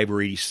 85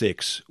 or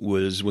 86,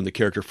 was when the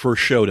character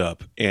first showed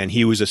up, and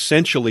he was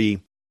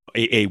essentially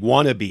a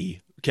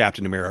wannabe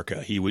Captain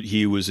America.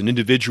 He was an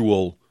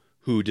individual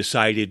who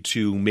decided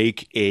to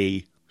make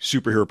a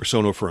superhero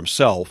persona for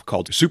himself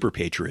called the Super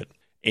Patriot.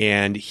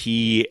 And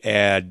he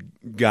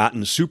had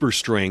gotten super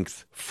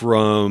strength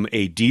from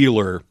a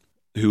dealer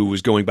who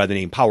was going by the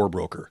name Power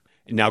Broker.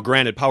 Now,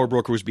 granted, Power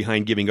Broker was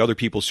behind giving other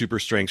people super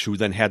strengths who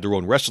then had their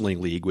own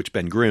wrestling league, which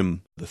Ben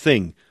Grimm, the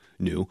Thing,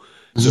 knew.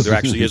 So there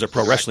actually is a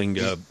pro wrestling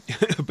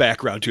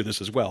background to this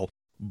as well.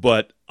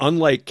 But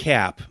unlike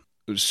Cap,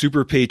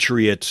 Super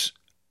Patriot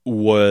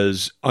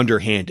was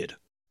underhanded.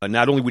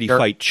 Not only would he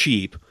fight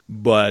cheap,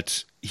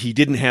 but he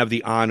didn't have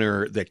the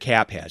honor that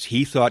Cap has.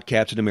 He thought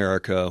Captain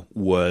America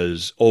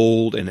was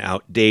old and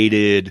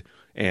outdated,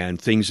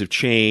 and things have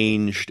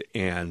changed,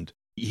 and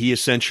he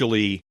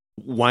essentially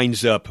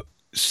winds up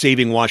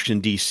saving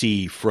Washington,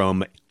 D.C.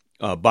 from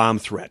a bomb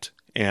threat,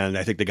 and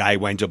I think the guy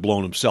winds up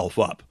blowing himself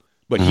up.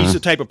 But he's the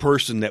type of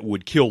person that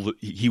would kill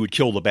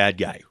the bad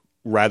guy,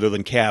 rather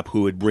than Cap,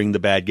 who would bring the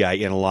bad guy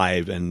in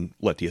alive and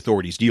let the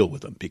authorities deal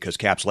with him, because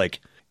Cap's like,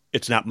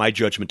 it's not my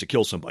judgment to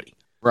kill somebody.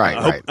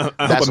 Right. I hope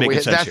I'm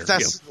making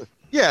sense here.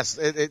 Yes,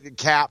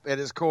 Cap at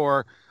his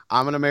core,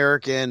 I'm an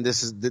American.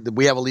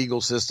 We have a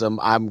legal system.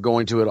 I'm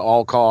going to, at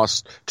all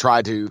costs,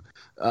 try to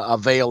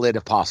avail it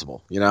if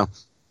possible, you know?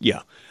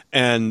 Yeah.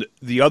 And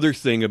the other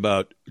thing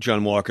about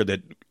John Walker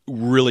that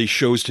really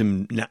shows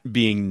him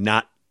being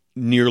not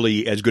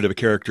nearly as good of a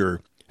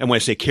character, and when I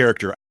say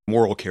character,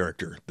 moral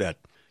character that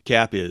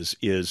Cap is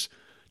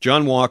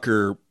John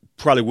Walker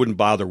probably wouldn't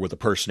bother with a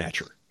purse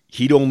snatcher.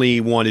 He'd only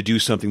want to do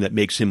something that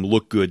makes him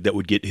look good, that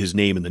would get his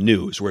name in the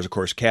news, whereas, of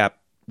course, Cap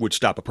would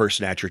stop a purse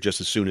snatcher just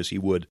as soon as he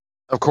would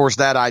Of course,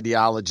 that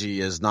ideology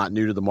is not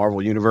new to the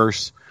Marvel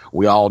Universe.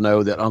 We all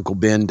know that Uncle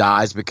Ben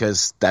dies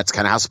because that's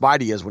kind of how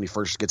Spidey is when he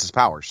first gets his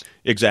powers.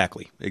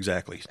 Exactly.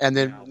 And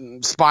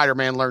then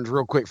Spider-Man learns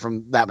real quick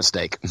from that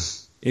mistake.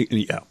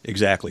 Yeah,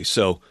 exactly.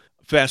 So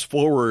fast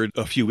forward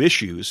a few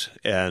issues,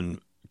 and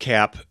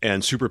Cap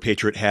and Super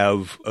Patriot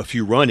have a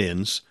few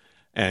run-ins,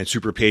 and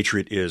Super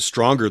Patriot is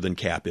stronger than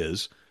Cap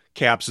is.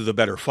 Cap's the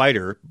better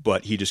fighter,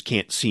 but he just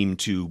can't seem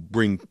to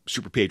bring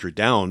Super Patriot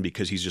down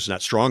because he's just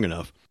not strong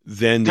enough.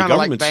 Then the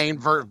government's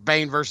like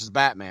Bane versus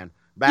Batman.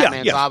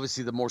 Batman's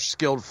obviously the more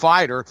skilled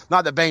fighter.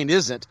 Not that Bane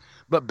isn't,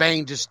 but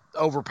Bane just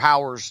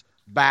overpowers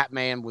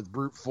Batman with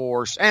brute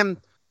force and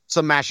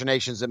some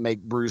machinations that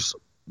make Bruce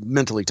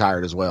mentally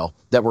tired as well.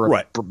 That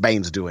were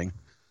Bane's doing.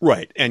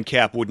 Right, and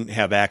Cap wouldn't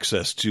have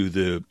access to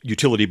the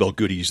utility belt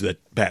goodies that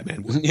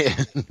Batman would. Yeah,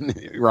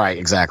 right,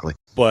 exactly.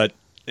 But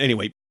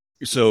anyway,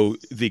 so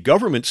the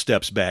government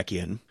steps back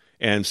in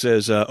and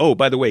says, oh,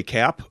 by the way,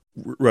 Cap,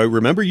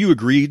 remember you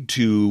agreed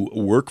to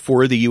work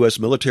for the U.S.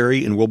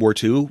 military in World War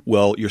II?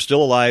 Well, you're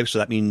still alive, so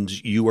that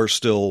means you are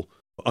still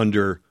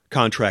under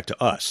contract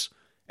to us.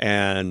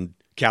 And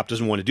Cap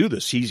doesn't want to do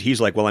this. He's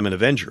like, well, I'm an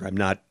Avenger. I'm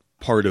not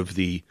part of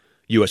the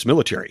U.S.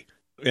 military.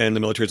 And the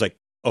military's like,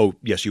 oh,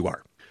 yes, you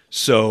are.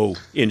 So,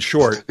 in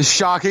short...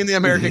 Shocking the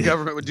American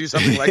government would do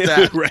something like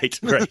that.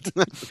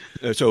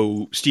 Right.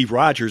 So, Steve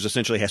Rogers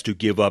essentially has to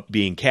give up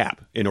being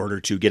Cap in order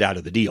to get out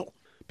of the deal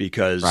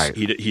because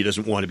he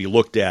doesn't want to be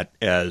looked at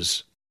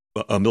as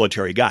a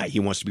military guy. He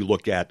wants to be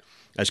looked at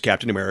as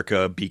Captain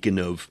America, beacon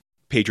of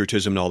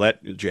patriotism and all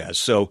that jazz.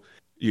 So,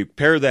 you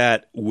pair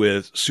that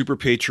with Super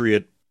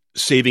Patriot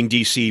saving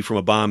DC from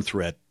a bomb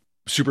threat.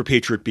 Super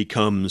Patriot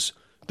becomes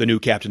the new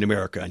Captain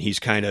America, and he's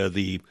kind of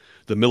the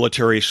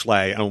military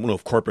slag. I don't know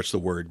if corporate's the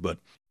word, but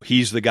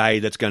he's the guy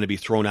that's going to be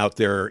thrown out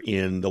there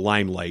in the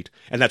limelight,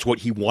 and that's what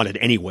he wanted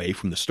anyway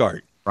from the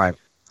start. Right.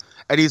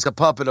 And he's a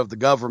puppet of the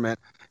government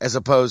as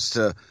opposed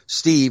to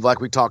Steve,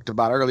 like we talked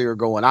about earlier,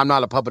 going, I'm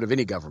not a puppet of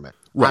any government.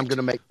 Right. I'm going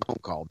to make a phone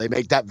call. They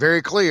make that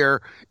very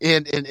clear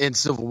in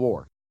Civil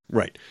War.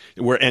 Right.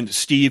 And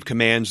Steve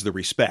commands the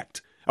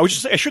respect. I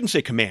shouldn't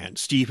say command.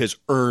 Steve has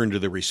earned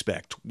the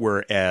respect,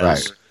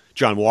 whereas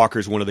John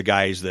Walker's one of the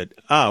guys that,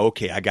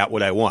 okay, I got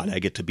what I want. I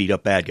get to beat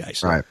up bad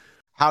guys. Right.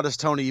 How does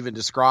Tony even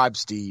describe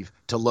Steve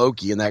to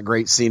Loki in that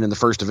great scene in the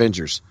first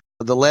Avengers?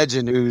 The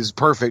legend who's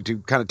perfect, who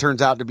kind of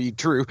turns out to be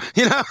true,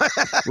 you know?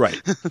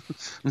 Right.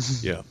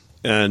 Yeah.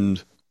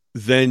 And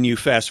then you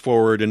fast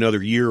forward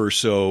another year or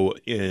so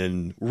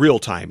in real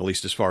time, at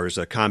least as far as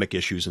comic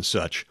issues and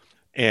such.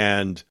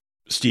 And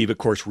Steve, of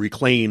course,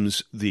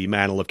 reclaims the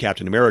mantle of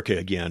Captain America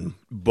again.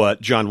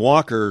 But John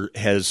Walker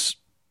has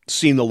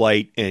seen the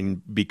light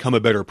and become a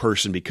better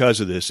person because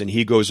of this, and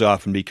he goes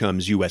off and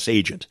becomes U.S.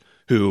 agent,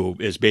 who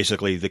is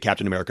basically the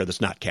Captain America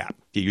that's not Cap.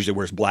 He usually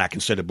wears black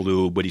instead of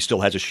blue, but he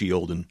still has a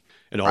shield and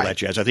all that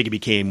jazz. I think he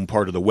became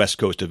part of the West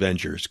Coast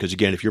Avengers, because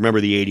again, if you remember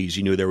the 80s,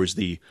 you knew there was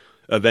the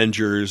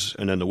Avengers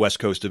and then the West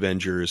Coast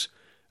Avengers,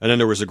 and then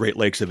there was the Great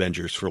Lakes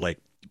Avengers for like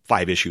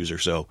 5 issues or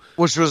so.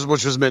 Which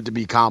was meant to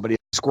be comedy.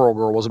 Squirrel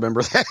Girl was a member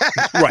of that.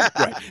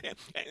 Right.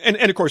 And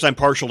of course, I'm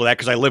partial to that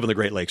because I live in the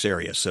Great Lakes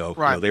area, so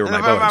they were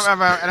my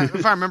boys.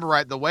 If I remember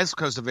right, the West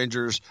Coast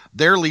Avengers,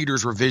 their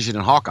leaders were Vision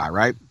and Hawkeye,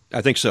 right?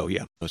 I think so,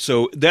 yeah.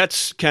 So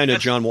that's kind of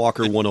John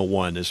Walker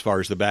 101 as far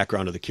as the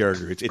background of the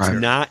character. It's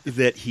not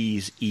that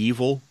he's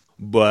evil,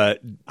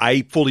 but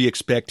I fully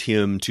expect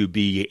him to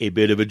be a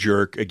bit of a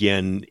jerk.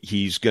 Again,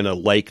 he's going to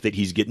like that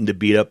he's getting to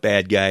beat up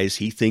bad guys.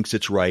 He thinks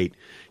it's right.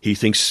 He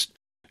thinks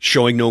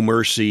showing no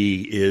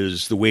mercy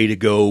is the way to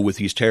go with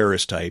these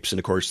terrorist types. And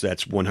of course,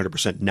 that's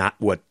 100% not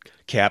what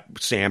Cap,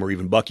 Sam, or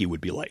even Bucky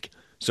would be like.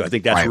 So I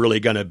think that's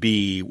really going to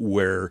be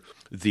where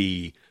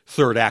the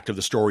third act of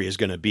the story is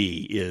going to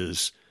be,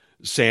 is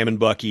Sam and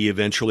Bucky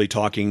eventually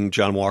talking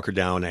John Walker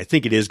down. I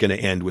think it is going to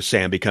end with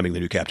Sam becoming the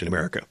new Captain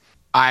America.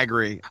 I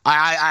agree.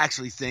 I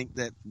actually think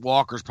that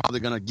Walker's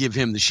probably going to give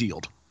him the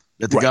shield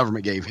that the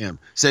government gave him.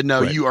 Said,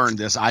 no, you earned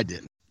this. I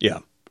didn't. Yeah.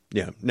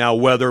 Yeah. Now,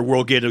 whether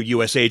we'll get a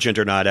U.S. agent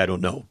or not, I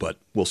don't know, but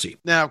we'll see.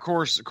 Now, of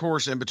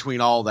course, in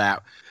between all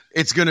that,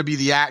 it's going to be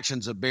the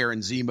actions of Baron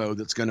Zemo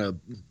that's going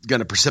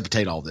to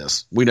precipitate all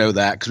this. We know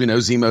that because we know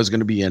Zemo's going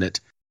to be in it.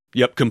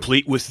 Yep,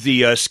 complete with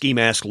the ski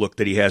mask look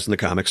that he has in the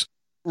comics.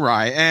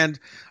 Right, and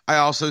I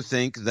also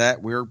think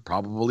that we're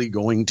probably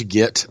going to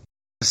get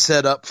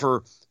set up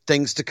for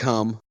things to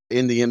come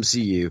in the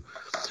MCU.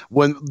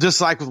 When,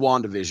 just like with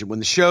WandaVision, when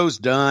the show's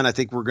done, I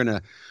think we're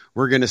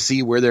gonna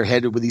see where they're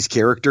headed with these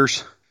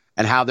characters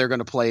and how they're going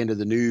to play into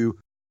the new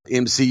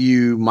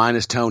MCU,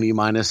 minus Tony,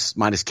 minus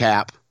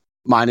Cap,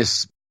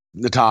 minus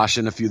Natasha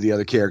and a few of the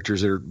other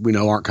characters that we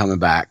know aren't coming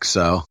back.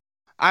 So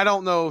I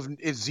don't know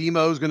if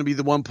Zemo's going to be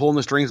the one pulling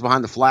the strings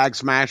behind the Flag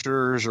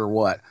Smashers or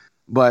what,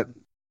 but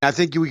I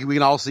think we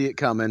can all see it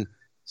coming.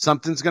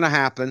 Something's going to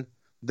happen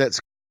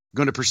that's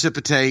going to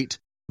precipitate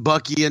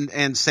Bucky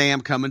and Sam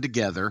coming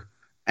together.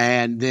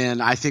 And then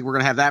I think we're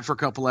going to have that for a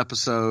couple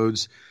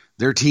episodes.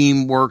 Their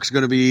teamwork's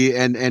going to be,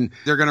 and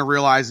they're going to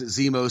realize that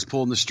Zemo's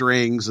pulling the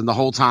strings, and the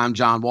whole time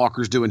John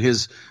Walker's doing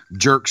his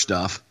jerk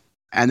stuff.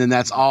 And then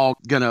that's all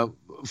going to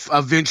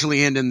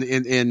eventually end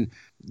in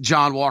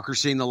John Walker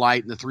seeing the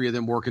light and the three of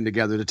them working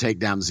together to take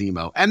down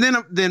Zemo. And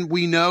then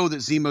we know that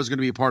Zemo is going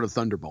to be a part of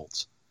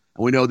Thunderbolts.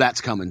 And we know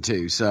that's coming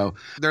too. So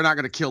they're not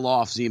going to kill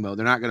off Zemo.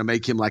 They're not going to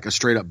make him like a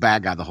straight up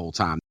bad guy the whole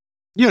time.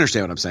 You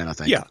understand what I'm saying, I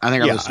think. Yeah. I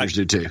think our listeners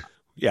do too.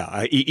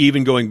 Yeah.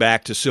 Even going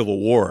back to Civil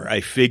War, I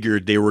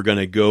figured they were going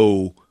to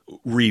go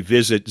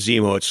revisit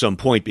Zemo at some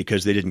point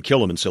because they didn't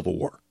kill him in Civil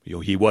War.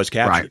 He was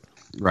captured.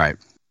 Right.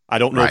 I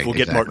don't know if we'll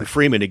get Martin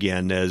Freeman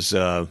again as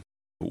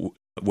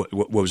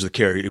what was the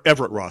character?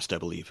 Everett Ross, I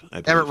believe.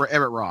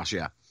 Everett Ross,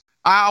 yeah.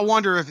 I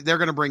wonder if they're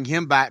going to bring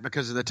him back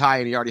because of the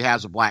tie-in he already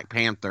has with Black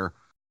Panther.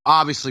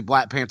 Obviously,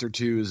 Black Panther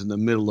 2 is in the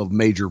middle of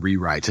major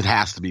rewrites. It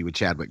has to be with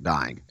Chadwick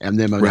dying and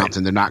them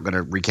announcing they're not going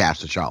to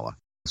recast T'Challa.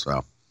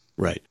 So,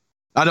 right.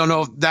 I don't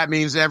know if that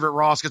means Everett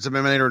Ross gets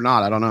eliminated or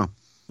not. I don't know.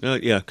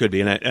 Yeah, could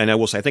be. And I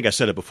will say, I think I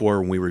said it before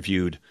when we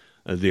reviewed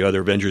the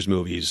other Avengers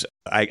movies.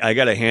 I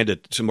got to hand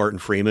it to Martin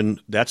Freeman.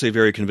 That's a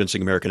very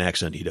convincing American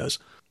accent he does.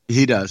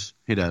 He does.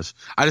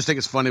 I just think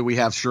it's funny we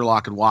have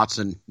Sherlock and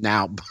Watson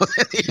now.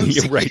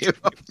 Yeah, right.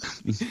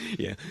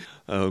 Yeah.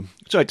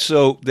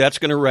 So that's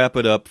going to wrap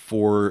it up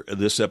for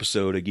this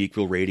episode of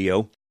Geekville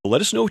Radio.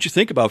 Let us know what you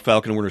think about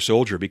Falcon and Winter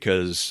Soldier,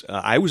 because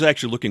I was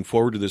actually looking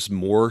forward to this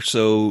more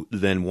so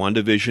than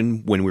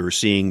WandaVision when we were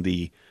seeing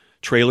the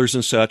trailers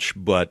and such,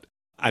 but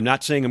I'm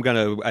not saying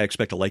I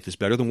expect to like this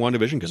better than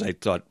WandaVision, because I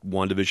thought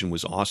WandaVision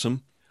was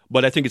awesome,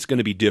 but I think it's going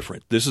to be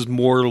different. This is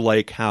more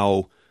like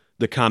how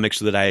the comics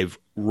that I've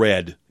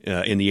read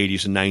in the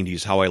 80s and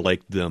 90s, how I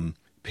liked them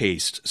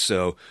paced.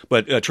 So,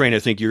 but Train, I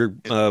think your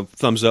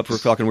thumbs up for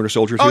Falcon Winter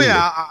Soldier. Oh,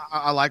 yeah,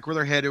 I like where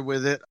they're headed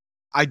with it.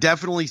 I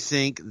definitely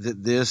think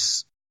that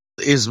this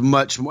is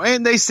much more,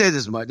 and they said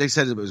as much. They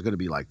said it was going to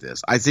be like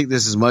this. I think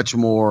this is much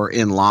more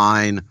in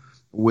line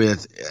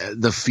with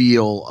the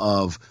feel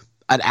of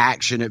an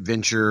action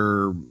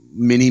adventure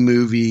mini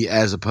movie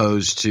as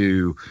opposed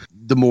to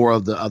the more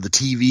of the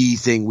TV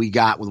thing we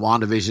got with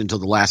WandaVision until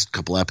the last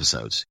couple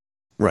episodes.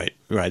 Right.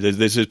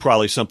 This is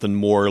probably something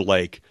more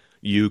like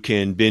you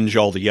can binge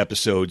all the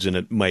episodes and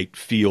it might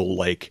feel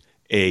like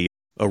a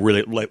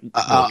really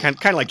kind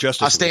of like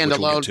Justice League, which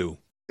we'll get to.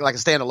 Like a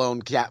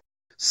standalone Cap,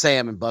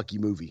 Sam and Bucky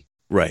movie.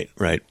 Right.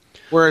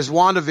 Whereas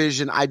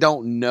WandaVision, I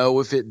don't know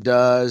if it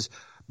does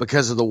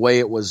because of the way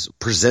it was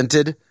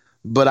presented,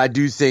 but I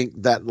do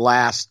think that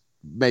last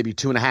maybe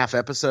 2.5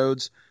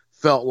 episodes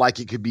felt like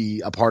it could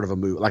be a part of a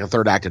movie, like a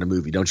third act in a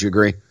movie. Don't you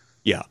agree?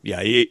 Yeah.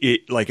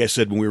 It like I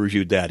said when we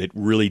reviewed that, it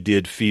really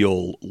did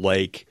feel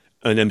like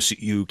an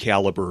MCU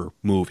caliber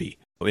movie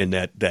in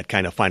that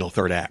kind of final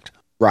third act.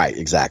 Right,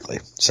 exactly.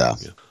 So,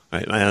 yeah.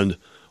 Right. And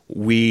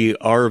we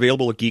are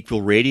available at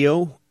Geekville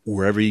Radio.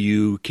 Wherever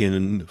you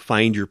can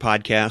find your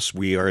podcasts,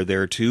 we are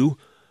there too.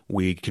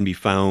 We can be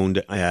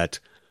found at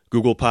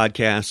Google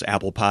Podcasts,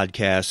 Apple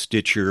Podcasts,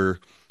 Stitcher,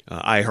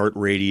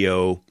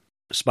 iHeartRadio,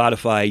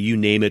 Spotify, you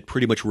name it.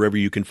 Pretty much wherever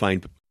you can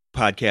find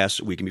podcasts,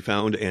 we can be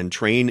found. And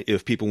Train,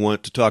 if people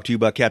want to talk to you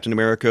about Captain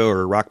America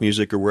or rock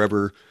music or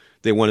wherever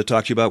they want to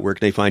talk to you about, where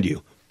can they find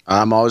you?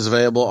 I'm always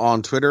available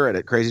on Twitter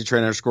at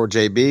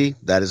crazytrain_JB.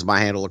 That is my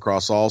handle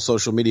across all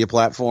social media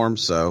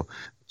platforms. So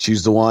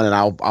choose the one, and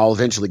I'll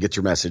eventually get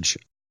your message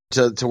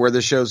to where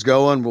this show's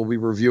going. We'll be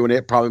reviewing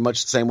it probably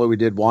much the same way we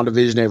did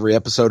WandaVision. Every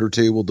episode or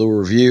two, we'll do a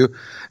review.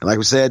 And like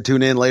we said,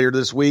 tune in later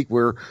this week.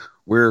 We're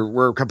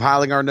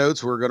compiling our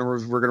notes. We're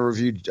gonna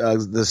review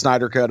the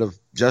Snyder Cut of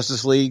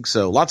Justice League.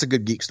 So lots of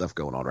good geek stuff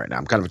going on right now.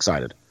 I'm kind of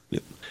excited.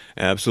 Yep,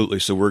 absolutely.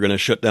 So we're going to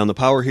shut down the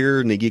power here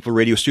in the Geekville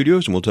Radio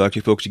Studios, and we'll talk to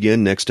you folks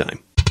again next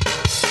time.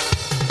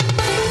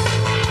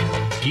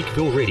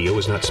 Geekville Radio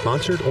is not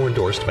sponsored or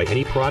endorsed by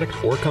any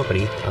product or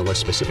company unless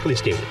specifically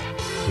stated.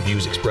 The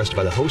views expressed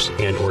by the hosts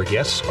and or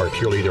guests are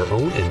purely their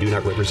own and do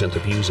not represent the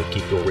views of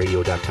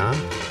GeekvilleRadio.com,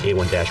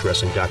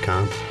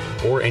 A1-Wrestling.com,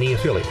 or any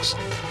affiliates.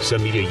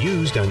 Some media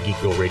used on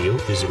Geekville Radio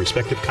is the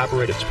respective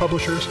copyright of its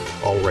publishers,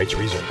 all rights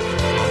reserved.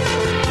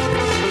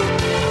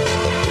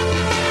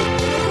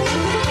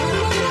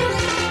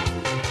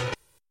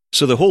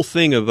 So the whole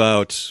thing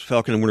about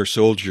Falcon and Winter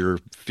Soldier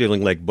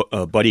feeling like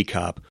a buddy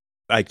cop,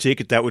 I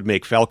take it that would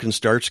make Falcon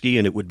Starsky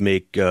and it would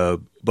make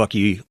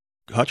Bucky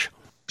Hutch?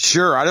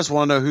 Sure. I just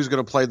want to know who's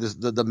going to play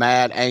the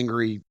mad,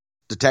 angry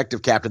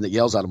detective captain that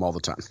yells at him all the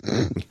time.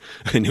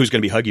 And who's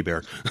going to be Huggy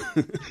Bear?